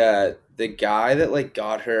she, the guy that like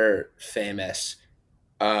got her famous,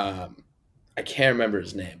 I can't remember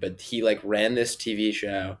his name, but he like ran this TV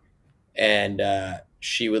show, and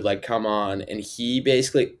she would like come on, and he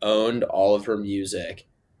basically owned all of her music,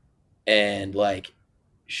 and like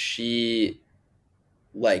she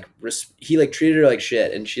like he like treated her like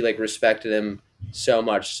shit, and she like respected him so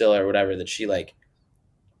much still or whatever that she like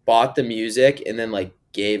bought the music and then like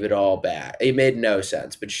gave it all back. It made no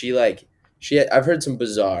sense, but I've heard some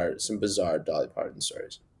bizarre Dolly Parton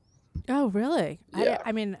stories. Oh, really? Yeah.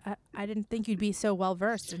 I mean, I didn't think you'd be so well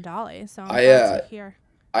versed in Dolly. So I'm glad to hear.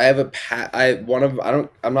 I have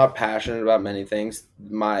I'm not passionate about many things.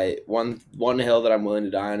 My one hill that I'm willing to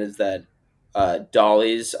die on is that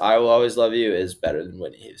Dolly's "I Will Always Love You" is better than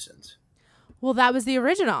Whitney Houston's. Well, that was the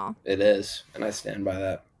original. It is, and I stand by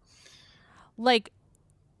that. Like,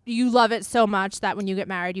 you love it so much that when you get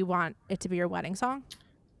married, you want it to be your wedding song?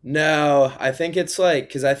 No, I think it's like,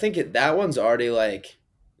 because I think that one's already like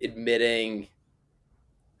admitting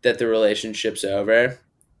that the relationship's over,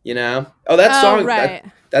 you know? Oh, that song, right.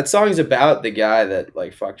 That song's about the guy that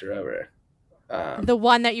like fucked her over. The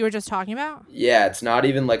one that you were just talking about? Yeah, it's not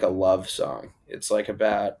even like a love song. It's like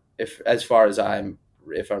about, if I'm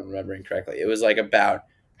remembering correctly, it was like about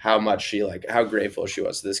how much how grateful she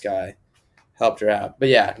was to this guy. Helped her out. But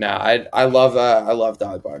yeah, no, I love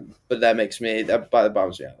Dolly Parton, but that bums me out a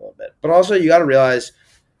little bit. But also you got to realize,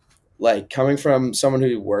 like, coming from someone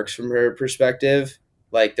who works from her perspective,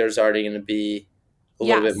 like there's already going to be a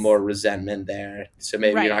little bit more resentment there. So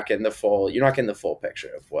maybe you're not getting the full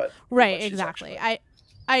picture of what. Right. Exactly. I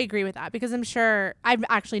agree with that, because I'm sure I've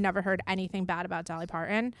actually never heard anything bad about Dolly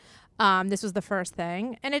Parton. This was the first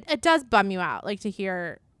thing, and it does bum you out, like, to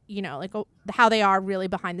hear, you know, like how they are really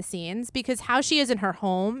behind the scenes, because how she is in her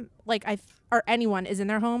home, like or anyone is in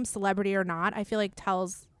their home, celebrity or not, I feel like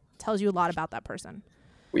tells you a lot about that person.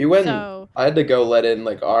 I had to go let in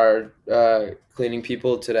like our cleaning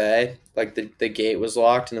people today. Like the gate was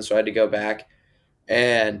locked, and so I had to go back,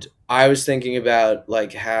 and I was thinking about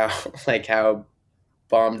like how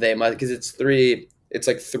bummed they must, because it's three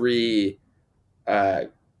young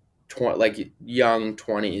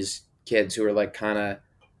 20s kids who are like kind of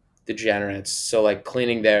degenerates. So like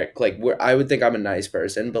cleaning their like I would think I'm a nice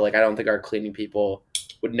person, but like I don't think our cleaning people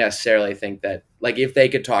would necessarily think that, like, if they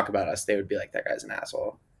could talk about us, they would be like, that guy's an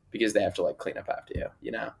asshole, because they have to like clean up after you,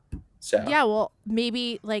 you know? So Yeah, well,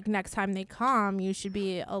 maybe like next time they come, you should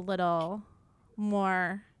be a little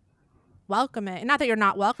more welcoming. Not that you're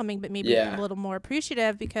not welcoming, but maybe Yeah. a little more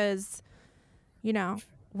appreciative, because, you know,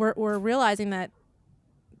 we're realizing that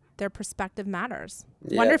their perspective matters.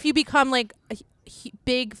 Yeah. Wonder if you become like a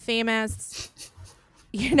big famous,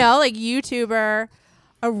 you know, like YouTuber,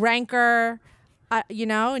 a ranker, you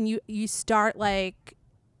know, and you start like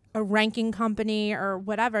a ranking company or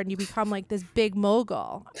whatever, and you become like this big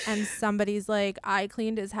mogul, and somebody's like, I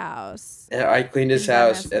cleaned his house. Yeah, I cleaned his in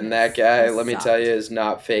house, Venice, and that guy, it let me sucked. tell you, is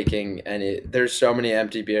not faking any. There's so many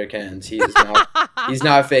empty beer cans. He is not. He's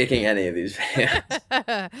not faking any of these fans.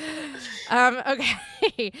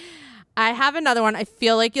 Okay. I have another one. I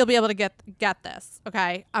feel like you'll be able to get this.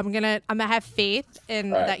 Okay. I'm gonna have faith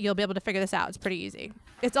in All right. that you'll be able to figure this out. It's pretty easy.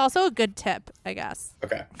 It's also a good tip, I guess,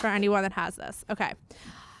 Okay. for anyone that has this. Okay.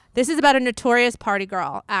 This is about a notorious party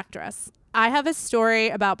girl actress. I have a story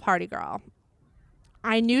about Party Girl.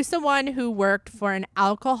 I knew someone who worked for an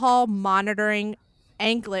alcohol monitoring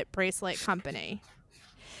anklet bracelet company.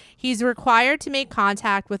 He's required to make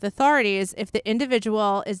contact with authorities if the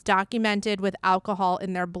individual is documented with alcohol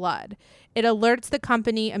in their blood. It alerts the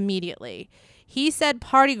company immediately. He said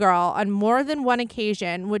Party Girl, on more than one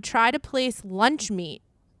occasion, would try to place lunch meat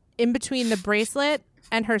in between the bracelet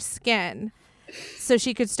and her skin so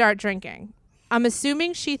she could start drinking. I'm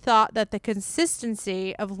assuming she thought that the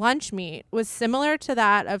consistency of lunch meat was similar to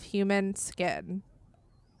that of human skin.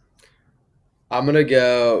 I'm gonna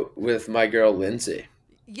go with my girl Lindsay.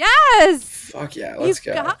 Yes! Fuck yeah, let's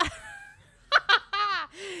go.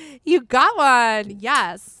 You got one.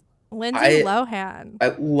 Yes. Lindsay Lohan.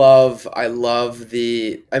 I love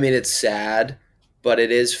the. I mean, it's sad, but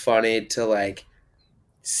it is funny to like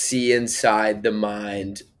see inside the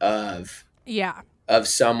mind of Yeah.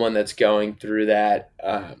 someone that's going through that.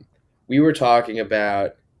 We were talking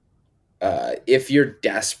about if you're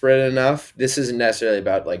desperate enough. This isn't necessarily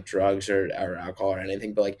about like drugs or alcohol or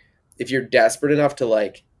anything, but like if you're desperate enough to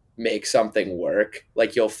like make something work,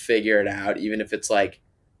 like you'll figure it out, even if it's like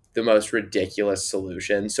the most ridiculous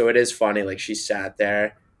solution. So it is funny, like she sat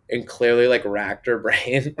there and clearly like racked her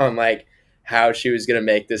brain on like how she was gonna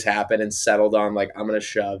make this happen, and settled on like, I'm gonna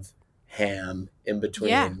shove ham in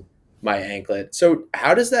between my anklet. So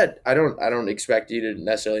how does that, I don't expect you to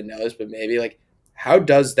necessarily know this, but maybe like, how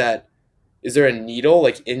does that, is there a needle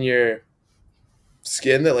like in your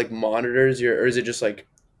skin that like monitors your, or is it just like,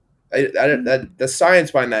 the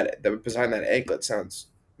science behind that anklet sounds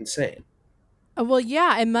insane. Well,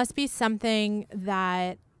 yeah, it must be something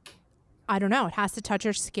that, I don't know, it has to touch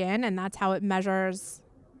your skin, and that's how it measures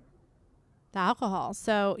the alcohol.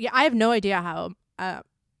 So, yeah, I have no idea how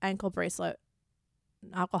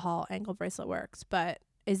alcohol ankle bracelet works, but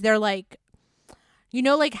is there like, you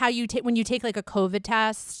know, like how you take, when you take like a COVID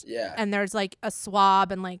test, Yeah. and there's like a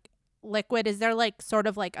swab and like liquid, is there like sort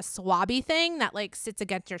of like a swabby thing that like sits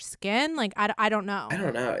against your skin? Like, I don't know. I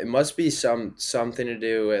don't know. It must be something to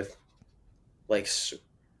do with like,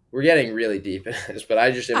 we're getting really deep in this, but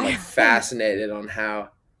I just am like fascinated on how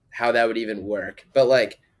that would even work. But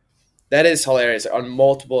like, that is hilarious. On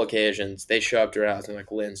multiple occasions, they show up to her house and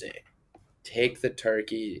like, Lindsay, take the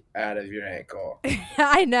turkey out of your ankle.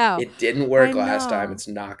 I know. It didn't work I last know. time. It's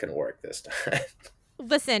not going to work this time.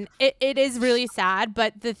 Listen, it is really sad,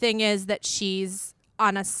 but the thing is that she's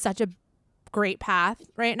on such a great path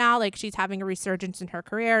right now. Like, she's having a resurgence in her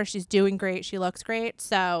career. She's doing great. She looks great.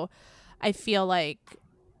 So I feel like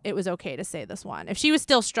it was okay to say this one. If she was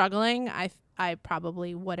still struggling, I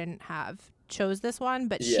probably wouldn't have chose this one,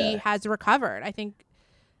 but she Yeah. has recovered. I think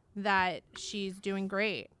that she's doing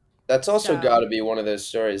great. That's also So- got to be one of those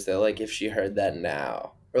stories that, like, if she heard that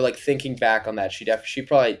now, or like thinking back on that, she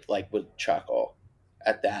probably like would chuckle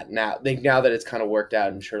at that now. Like, now that it's kind of worked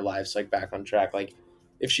out and her life's like back on track, like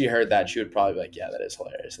if she heard that, she would probably be like, yeah, that is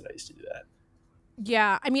hilarious that I used to do that.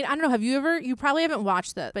 Yeah. I mean, I don't know. You probably haven't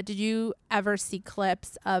watched this, but did you ever see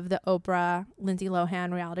clips of the Oprah Lindsay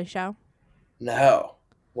Lohan reality show? No,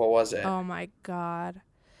 what was it? Oh my God.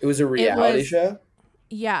 It was a reality was- show.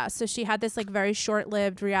 Yeah, so she had this like very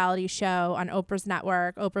short-lived reality show on Oprah's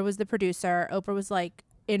network. Oprah was the producer. Oprah was like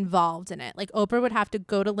involved in it. Like, Oprah would have to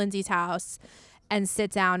go to Lindsay's house and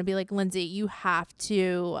sit down and be like, Lindsay, you have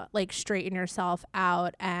to like straighten yourself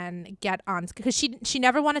out and get on, because she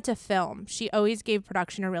never wanted to film. She always gave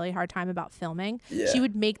production a really hard time about filming. Yeah. She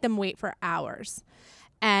would make them wait for hours.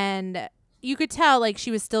 And you could tell like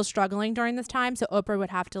she was still struggling during this time. So Oprah would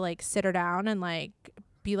have to like sit her down and like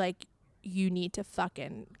be like, you need to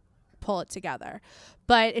fucking pull it together.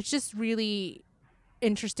 But it's just really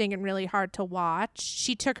interesting and really hard to watch.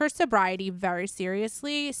 She took her sobriety very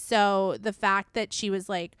seriously. So the fact that she was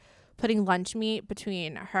like putting lunch meat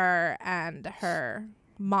between her and her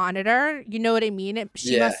monitor, you know what I mean?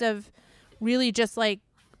 She must have really just like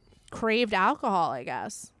craved alcohol, I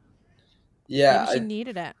guess. Yeah. Maybe she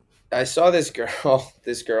needed it. I saw this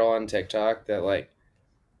girl on TikTok that like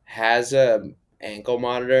has a ankle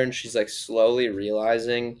monitor, and she's like slowly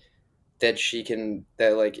realizing that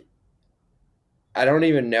like I don't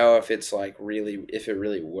even know if it's like if it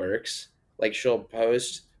really works. Like she'll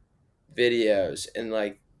post videos and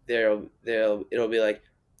like it'll be like,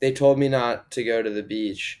 they told me not to go to the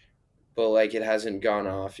beach, but like it hasn't gone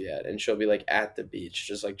off yet, and she'll be like at the beach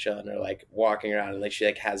just like chilling or like walking around, and like she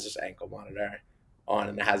like has this ankle monitor on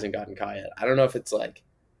and it hasn't gotten caught yet. I don't know if it's like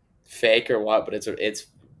fake or what, but it's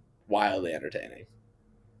wildly entertaining.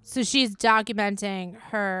 So she's documenting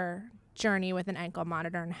her journey with an ankle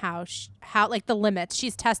monitor and how like the limits.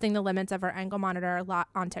 She's testing the limits of her ankle monitor a lot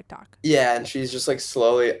on TikTok. Yeah, and she's just like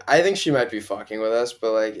slowly. I think she might be fucking with us,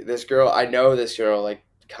 but like this girl, I know this girl like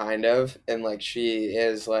kind of, and like she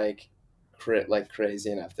is like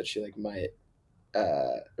crazy enough that she like might.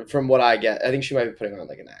 From what I get, I think she might be putting on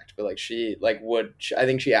like an act, but like she like I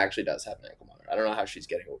think she actually does have an ankle monitor. I don't know how she's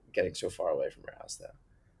getting so far away from her house though.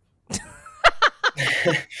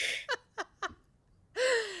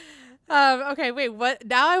 Okay, wait. What?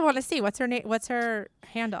 Now I want to see what's her name. What's her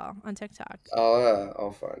handle on TikTok?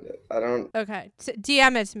 I'll find it. I don't. Okay,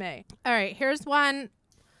 DM it to me. All right, here's one.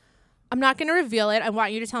 I'm not going to reveal it. I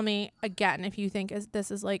want you to tell me again if you think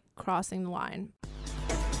this is like crossing the line.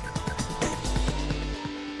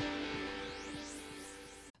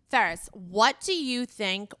 Ferris, what do you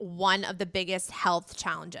think one of the biggest health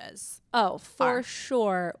challenges? Oh, for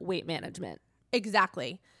sure, weight management.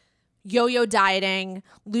 Exactly. Yo-yo dieting,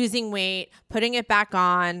 losing weight, putting it back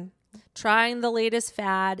on. Trying the latest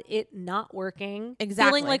fad, it not working.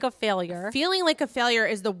 Exactly. Feeling like a failure. Feeling like a failure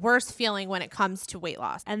is the worst feeling when it comes to weight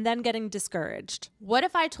loss. And then getting discouraged. What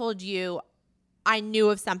if I told you I knew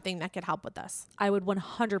of something that could help with this? I would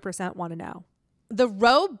 100% want to know. The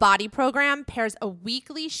Row Body Program pairs a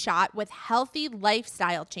weekly shot with healthy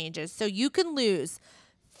lifestyle changes so you can lose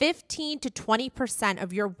 15 to 20%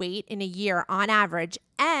 of your weight in a year on average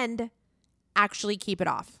and actually keep it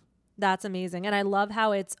off. That's amazing. And I love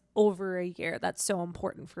how it's over a year. That's so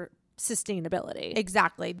important for sustainability.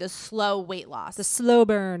 Exactly. The slow weight loss. The slow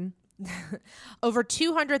burn. Over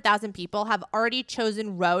 200,000 people have already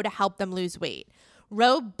chosen Row to help them lose weight.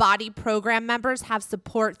 Row Body Program members have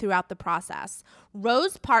support throughout the process.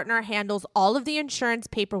 Row's partner handles all of the insurance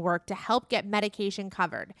paperwork to help get medication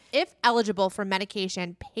covered. If eligible for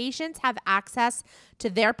medication, patients have access to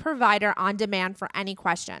their provider on demand for any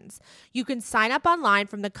questions. You can sign up online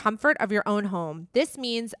from the comfort of your own home. This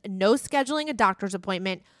means no scheduling a doctor's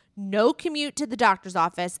appointment, no commute to the doctor's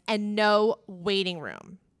office, and no waiting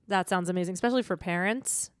room. That sounds amazing, especially for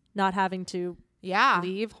parents not having to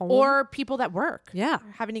leave home. Or people that work. Yeah.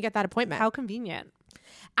 Having to get that appointment. How convenient.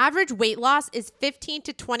 Average weight loss is 15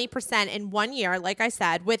 to 20% in 1 year, like I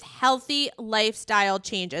said, with healthy lifestyle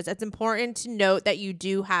changes. It's important to note that you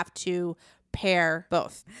do have to pair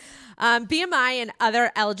both. BMI and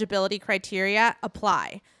other eligibility criteria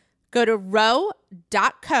apply. Go to row.co/do.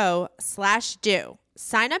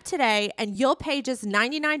 Sign up today and you'll pay just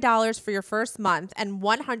 $99 for your first month and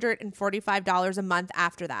 $145 a month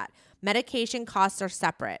after that. Medication costs are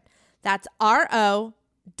separate. That's ro.co/DEUX.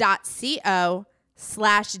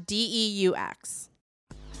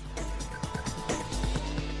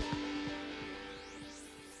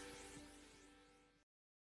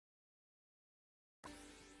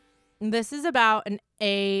 This is about an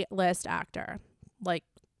A-list actor, like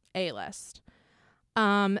A-list.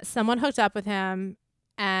 Someone hooked up with him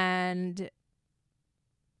and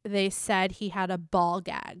they said he had a ball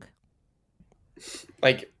gag.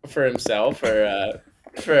 Like for himself or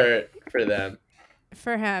for them?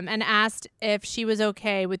 For him, and asked if she was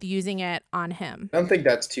okay with using it on him. I don't think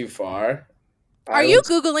that's too far. Are you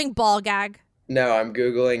Googling ball gag? No, I'm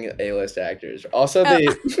Googling A-list actors. Also,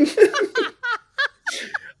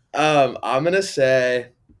 I'm gonna say.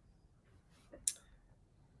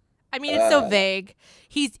 I mean, it's so vague.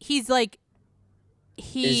 He's like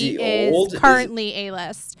he is old? currently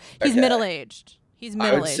A-list. He's middle-aged. He's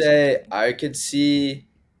middle-aged. I would say I could see.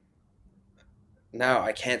 No,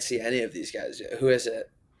 I can't see any of these guys. Who is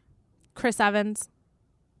it? Chris Evans.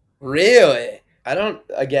 Really? I don't.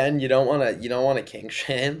 Again, you don't want to kink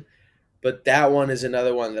shame, But that one is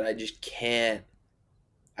another one that I just can't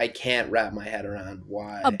wrap my head around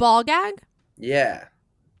why. A ball gag? Yeah.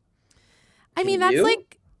 I mean, Can that's you?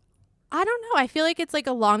 like, I don't know. I feel like it's like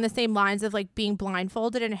along the same lines of like being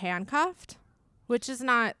blindfolded and handcuffed, which is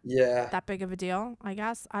not Yeah. that big of a deal, I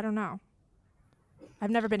guess. I don't know. I've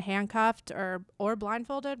never been handcuffed or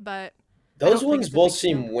blindfolded, but Those think ones it's a both big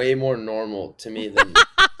seem way more normal to me than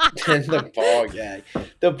than the ball gag.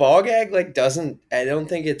 The ball gag like doesn't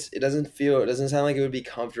it doesn't sound like it would be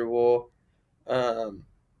comfortable. And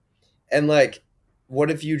like what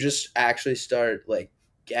if you just actually start like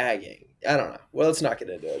gagging? I don't know. Well, let's not get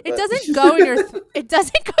into it. it but- doesn't go in your it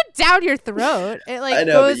doesn't go down your throat. It like I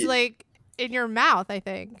know, but goes you- like in your mouth, I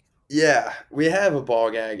think. Yeah, we have a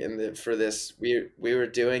ball gag for this. We were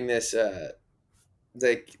doing this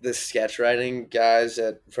like the sketch writing guys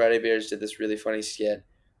at Friday Beers did this really funny skit.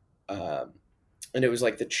 And it was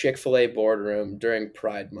like the Chick-fil-A boardroom during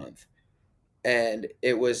Pride Month. And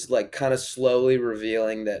it was like kind of slowly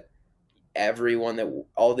revealing that everyone that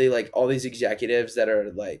all these executives that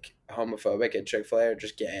are like homophobic at Chick-fil-A are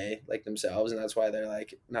just gay like themselves, and that's why they're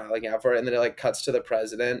like not looking out for it. And then it like cuts to the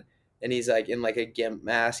president and he's like in like a gimp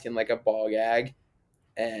mask and like a ball gag.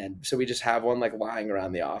 And so we just have one like lying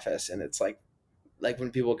around the office, and it's like when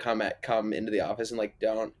people come into the office and like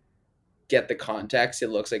don't get the context, it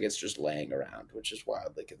looks like it's just laying around, which is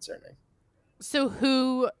wildly concerning. So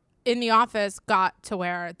who in the office got to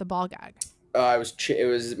wear the ball gag? It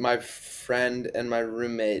was my friend and my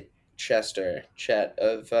roommate Chet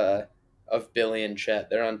of Billy and Chet.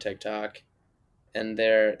 They're on TikTok, and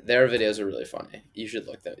their videos are really funny. You should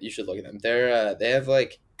look at them. They have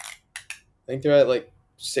like, I think they're at like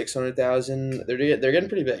 600,000. They're getting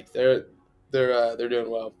pretty big. They're doing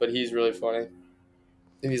well, but he's really funny.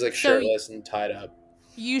 And he's like shirtless and tied up.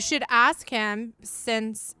 You should ask him,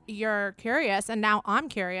 since you're curious, and now I'm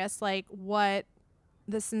curious, like what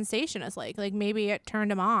the sensation is like. Like maybe it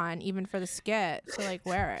turned him on even for the skit to like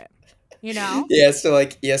wear it. You know? He has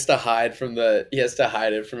to hide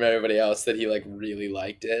it from everybody else that he like really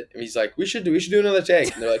liked it. And he's like, we should do another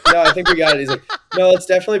take. And they're like, no, I think we got it. He's like, no, let's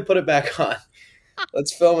definitely put it back on.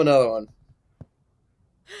 Let's film another one.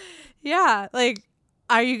 Yeah. Like,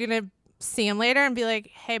 are you gonna see him later and be like,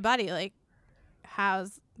 hey buddy, like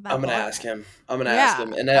how's that? I'm gonna ball ask gag? him.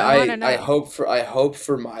 And I wanna know. I hope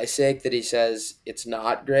for my sake that he says it's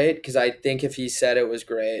not great, because I think if he said it was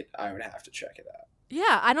great, I would have to check it out.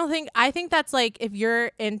 Yeah, I think that's like if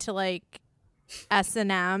you're into like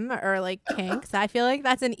S&M or like kinks, I feel like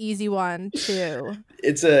that's an easy one too.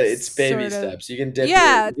 It's baby Sort of. steps. You can dip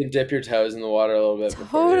Yeah. your toes in the water a little bit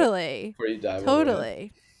before you dive.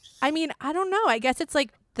 Totally. I mean, I don't know. I guess it's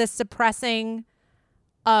like the suppressing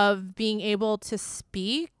of being able to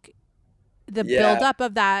speak. The buildup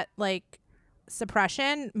of that like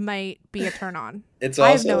suppression might be a turn on. It's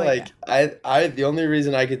I have also no like idea. I the only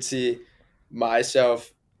reason I could see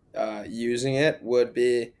myself using it would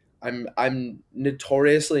be I'm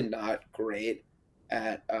notoriously not great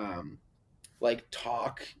at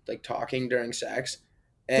talking during sex.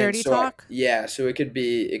 And Dirty so talk? so it could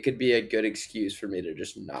be a good excuse for me to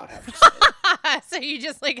just not have to say it. So you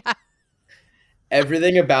just like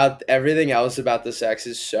Everything else about the sex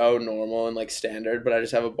is so normal and like standard, but I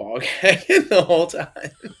just have a ball gag the whole time.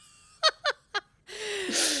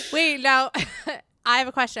 Wait, now I have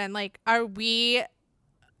a question. Like, are we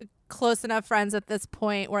close enough friends at this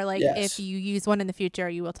point where like Yes. if you use one in the future,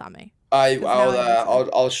 you will tell me?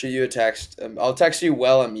 I'll shoot you a text. I'll text you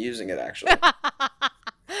while I'm using it, actually.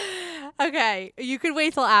 Okay, you could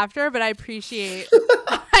wait till after, but I appreciate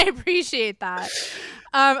that.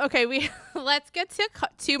 Okay, let's get to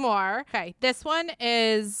two more. Okay, this one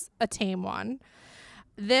is a tame one.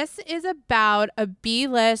 This is about a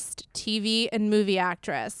B-list TV and movie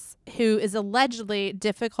actress who is allegedly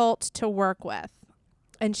difficult to work with.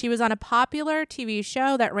 And she was on a popular TV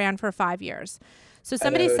show that ran for 5 years. So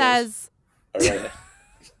somebody says... Alright.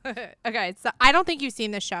 Okay, so I don't think you've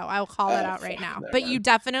seen this show. I'll call it out right now. never But mind. you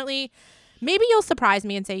definitely... Maybe you'll surprise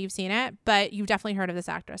me and say you've seen it, but you've definitely heard of this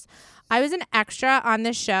actress. I was an extra on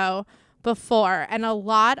this show before, and a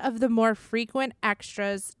lot of the more frequent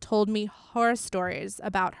extras told me horror stories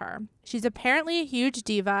about her. She's apparently a huge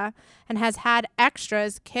diva and has had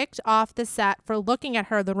extras kicked off the set for looking at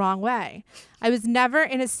her the wrong way. I was never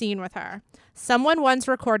in a scene with her. Someone once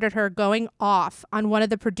recorded her going off on one of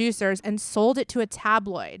the producers and sold it to a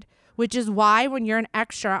tabloid, which is why when you're an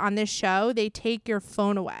extra on this show, they take your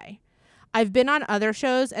phone away. I've been on other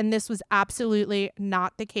shows, and this was absolutely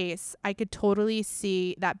not the case. I could totally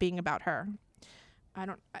see that being about her.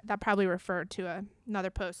 That probably referred to another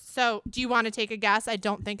post. So do you want to take a guess? I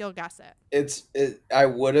don't think you'll guess it. I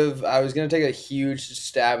was going to take a huge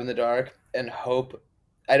stab in the dark and hope.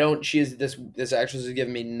 This actress has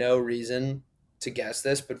given me no reason to guess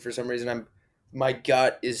this, but for some reason my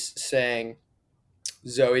gut is saying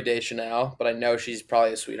Zooey Deschanel, but I know she's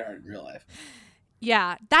probably a sweetheart in real life.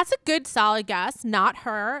 Yeah, that's a good solid guess. Not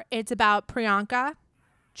her. It's about Priyanka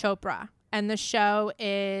Chopra, and the show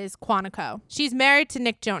is Quantico. She's married to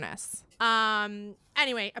Nick Jonas.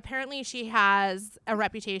 Anyway, apparently she has a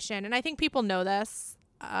reputation, and I think people know this,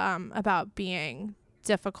 about being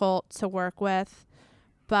difficult to work with,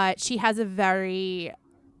 but she has a very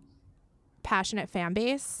passionate fan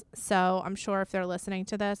base. So I'm sure if they're listening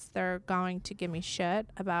to this, they're going to give me shit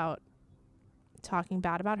about talking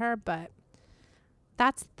bad about her, but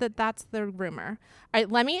that's the rumor. All right,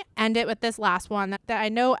 let me end it with this last one that I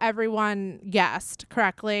know everyone guessed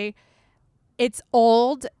correctly. It's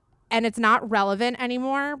old and it's not relevant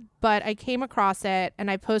anymore, but I came across it and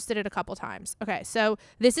I posted it a couple times. Okay, so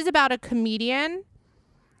this is about a comedian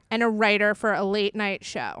and a writer for a late night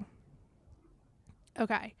show.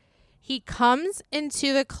 Okay. He comes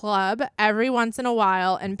into the club every once in a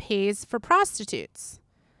while and pays for prostitutes.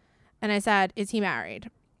 And I said, is he married?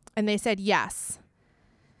 And they said, yes.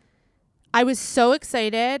 I was so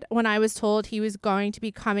excited when I was told he was going to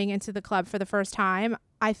be coming into the club for the first time.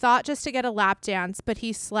 I thought just to get a lap dance, but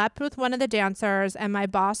he slept with one of the dancers, and my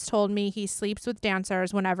boss told me he sleeps with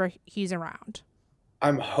dancers whenever he's around.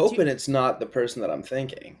 I'm hoping it's not the person that I'm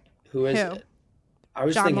thinking. Who is it? I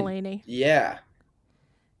was John thinking, Mulaney. Yeah.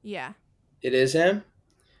 Yeah. It is him?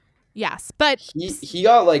 Yes, but he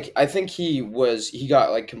got I think he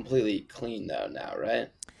got completely clean though now, right?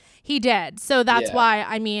 He did. So that's why,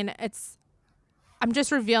 I mean, I'm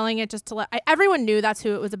just revealing it just to let everyone knew that's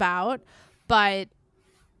who it was about, but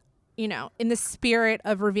you know, in the spirit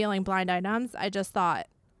of revealing blind items, I just thought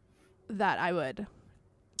that I would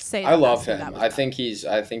say I love him. I think he's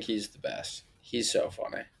the best. He's so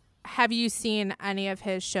funny. Have you seen any of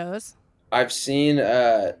his shows? I've seen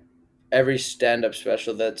every stand-up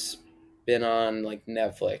special that's been on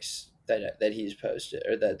Netflix that he's posted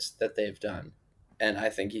or that they've done, and I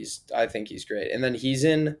think he's great. And then he's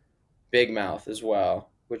in Big Mouth as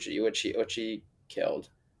well, which he killed.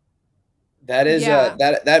 That is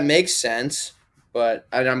that makes sense, but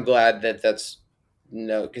I'm glad that's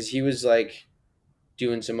no, because he was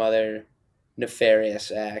doing some other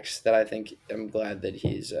nefarious acts that I'm glad that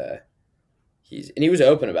he's and he was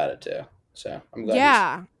open about it too. So I'm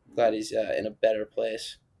glad he's in a better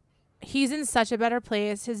place. He's in such a better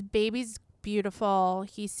place. His baby's beautiful.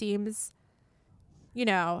 He seems,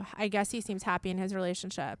 I guess he seems happy in his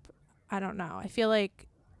relationship. I don't know. I feel like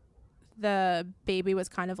the baby was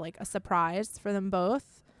kind of a surprise for them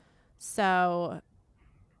both. So,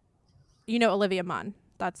 Olivia Munn,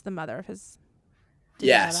 that's the mother of his.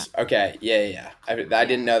 Yes. Okay. Yeah. I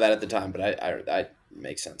didn't know that at the time, but I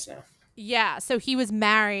makes sense now. Yeah. So he was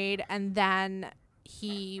married and then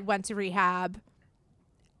he went to rehab.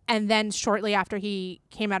 And then shortly after he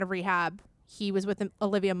came out of rehab, he was with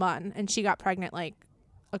Olivia Munn and she got pregnant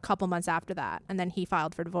a couple months after that. And then he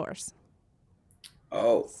filed for divorce.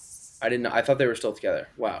 Oh, I didn't know. I thought they were still together.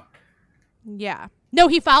 Wow. Yeah. No,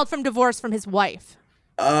 he filed from divorce from his wife.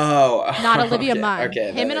 Oh. Not Olivia okay. Munn.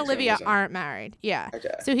 Okay, him and Olivia aren't married. Yeah.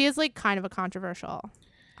 Okay. So he is kind of a controversial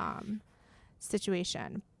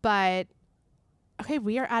situation. But okay,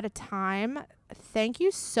 we are out of time. Thank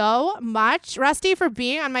you so much, Rusty, for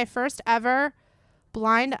being on my first ever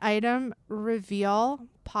blind item reveal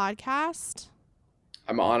podcast.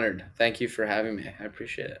 I'm honored. Thank you for having me. I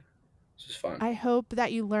appreciate it. This was fun. I hope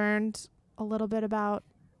that you learned a little bit about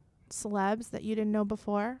celebs that you didn't know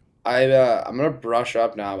before. I'm gonna brush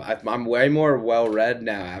up now. I'm way more well read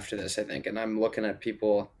now after this, I think, and I'm looking at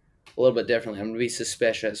people a little bit differently. I'm gonna be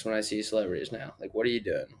suspicious when I see celebrities now. What are you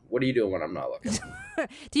doing? What are you doing when I'm not looking?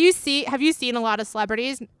 Have you seen a lot of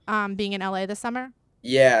celebrities being in LA this summer?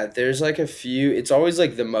 Yeah, there's a few. It's always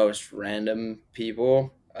the most random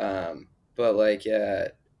people. But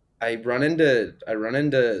I run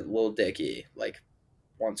into Lil Dicky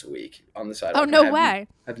once a week on the sidewalk. Oh, no way.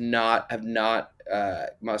 Have not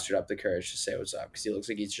mustered up the courage to say what's up because he looks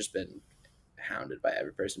like he's just been hounded by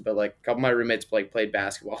every person. But a couple of my roommates played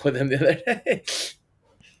basketball with him the other day.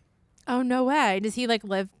 Oh, no way. Does he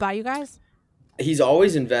live by you guys? He's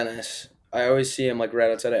always in Venice. I always see him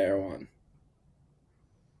right outside of Erewhon.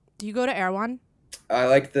 Do you go to Erewhon?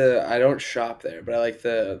 I don't shop there, but I like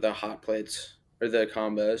the hot plates or the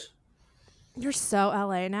combos. You're so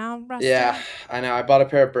LA now, Rusty. Yeah, I know. I bought a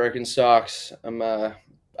pair of Birkenstocks.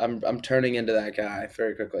 I'm turning into that guy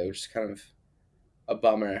very quickly, which is kind of a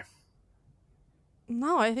bummer.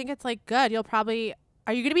 No, I think it's like good. You'll probably.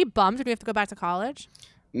 Are you going to be bummed when you have to go back to college?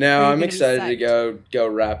 No, Or are you I'm gonna be excited to psyched? go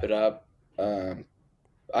wrap it up.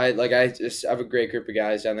 I just have a great group of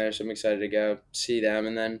guys down there, so I'm excited to go see them,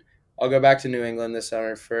 and then I'll go back to New England this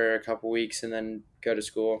summer for a couple weeks, and then go to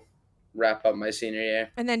school, wrap up my senior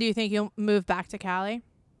year. And then do you think you'll move back to Cali?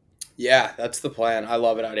 Yeah, that's the plan. I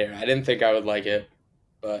love it out here. I didn't think I would like it,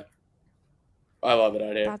 but I love it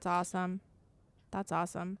out here. That's awesome. That's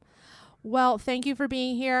awesome. Well, thank you for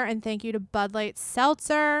being here, and thank you to Bud Light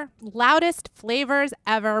Seltzer. Loudest flavors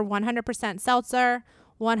ever. 100% seltzer,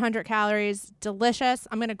 100 calories, delicious.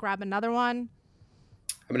 I'm gonna grab another one.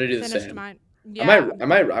 I'm gonna do the Finished same. mine. Yeah. I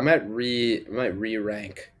might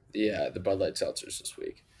re-rank the Bud Light seltzers this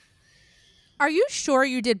week. Are you sure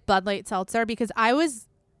you did Bud Light Seltzer? Because I was.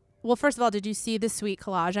 Well, first of all, did you see the sweet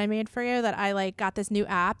collage I made for you? That I like got this new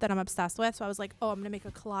app that I'm obsessed with. So I was like, oh, I'm gonna make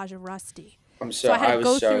a collage of Rusty. I was so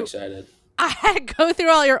excited. I had to go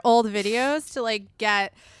through all your old videos to like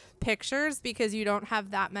get pictures because you don't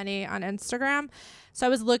have that many on Instagram. So I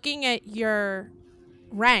was looking at your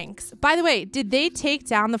ranks. By the way, did they take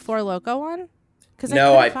down the Four Loko one? Because I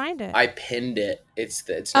couldn't find it. I pinned it. It's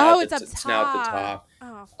now at the top.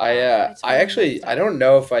 Oh, I don't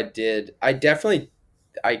know if I did. I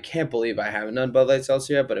can't believe I haven't done Bud Light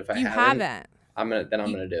Seltzer yet, but if I haven't, I'm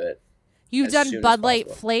gonna do it. You've as done soon as Bud Light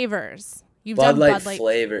possible. flavors. You've Bud done Light Bud Light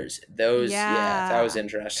flavors. Those, that was Yeah.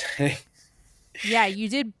 interesting. Yeah, you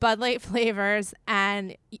did Bud Light flavors,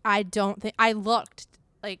 and I don't think I looked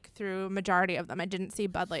like through majority of them. I didn't see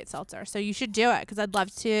Bud Light Seltzer, so you should do it because I'd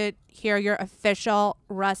love to hear your official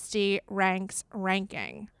Rusty Ranks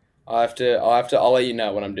ranking. I'll let you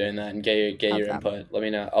know when I'm doing that and get your Okay. input. Let me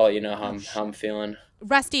know. I'll let you know how I'm feeling.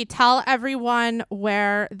 Rusty, tell everyone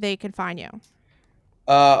where they can find you.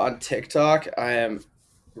 On TikTok, I am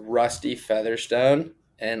Rusty Featherstone,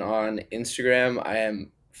 and on Instagram, I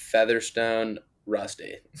am Featherstone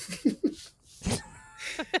Rusty.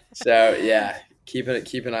 So yeah, keep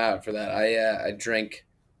an eye out for that. I drink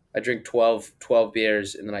 12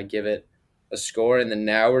 beers, and then I give it a score, and then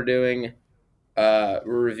now we're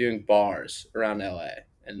reviewing bars around LA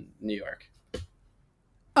and New York.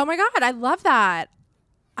 Oh my God, I love that.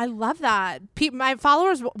 I love that. My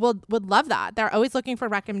followers would love that. They're always looking for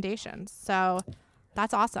recommendations. So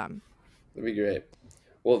that's awesome. That'd be great.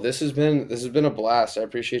 Well, this has been a blast. I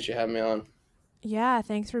appreciate you having me on. Yeah,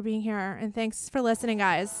 thanks for being here. And thanks for listening,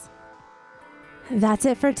 guys. That's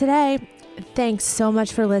it for today. Thanks so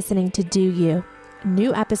much for listening to Do You.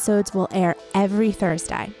 New episodes will air every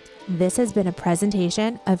Thursday. This has been a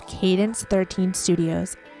presentation of Cadence 13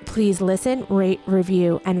 Studios. Please listen, rate,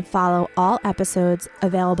 review, and follow all episodes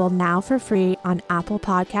available now for free on Apple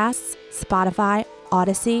Podcasts, Spotify,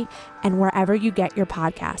 Odyssey, and wherever you get your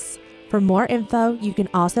podcasts. For more info, you can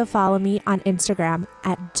also follow me on Instagram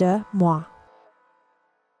at DeMoi.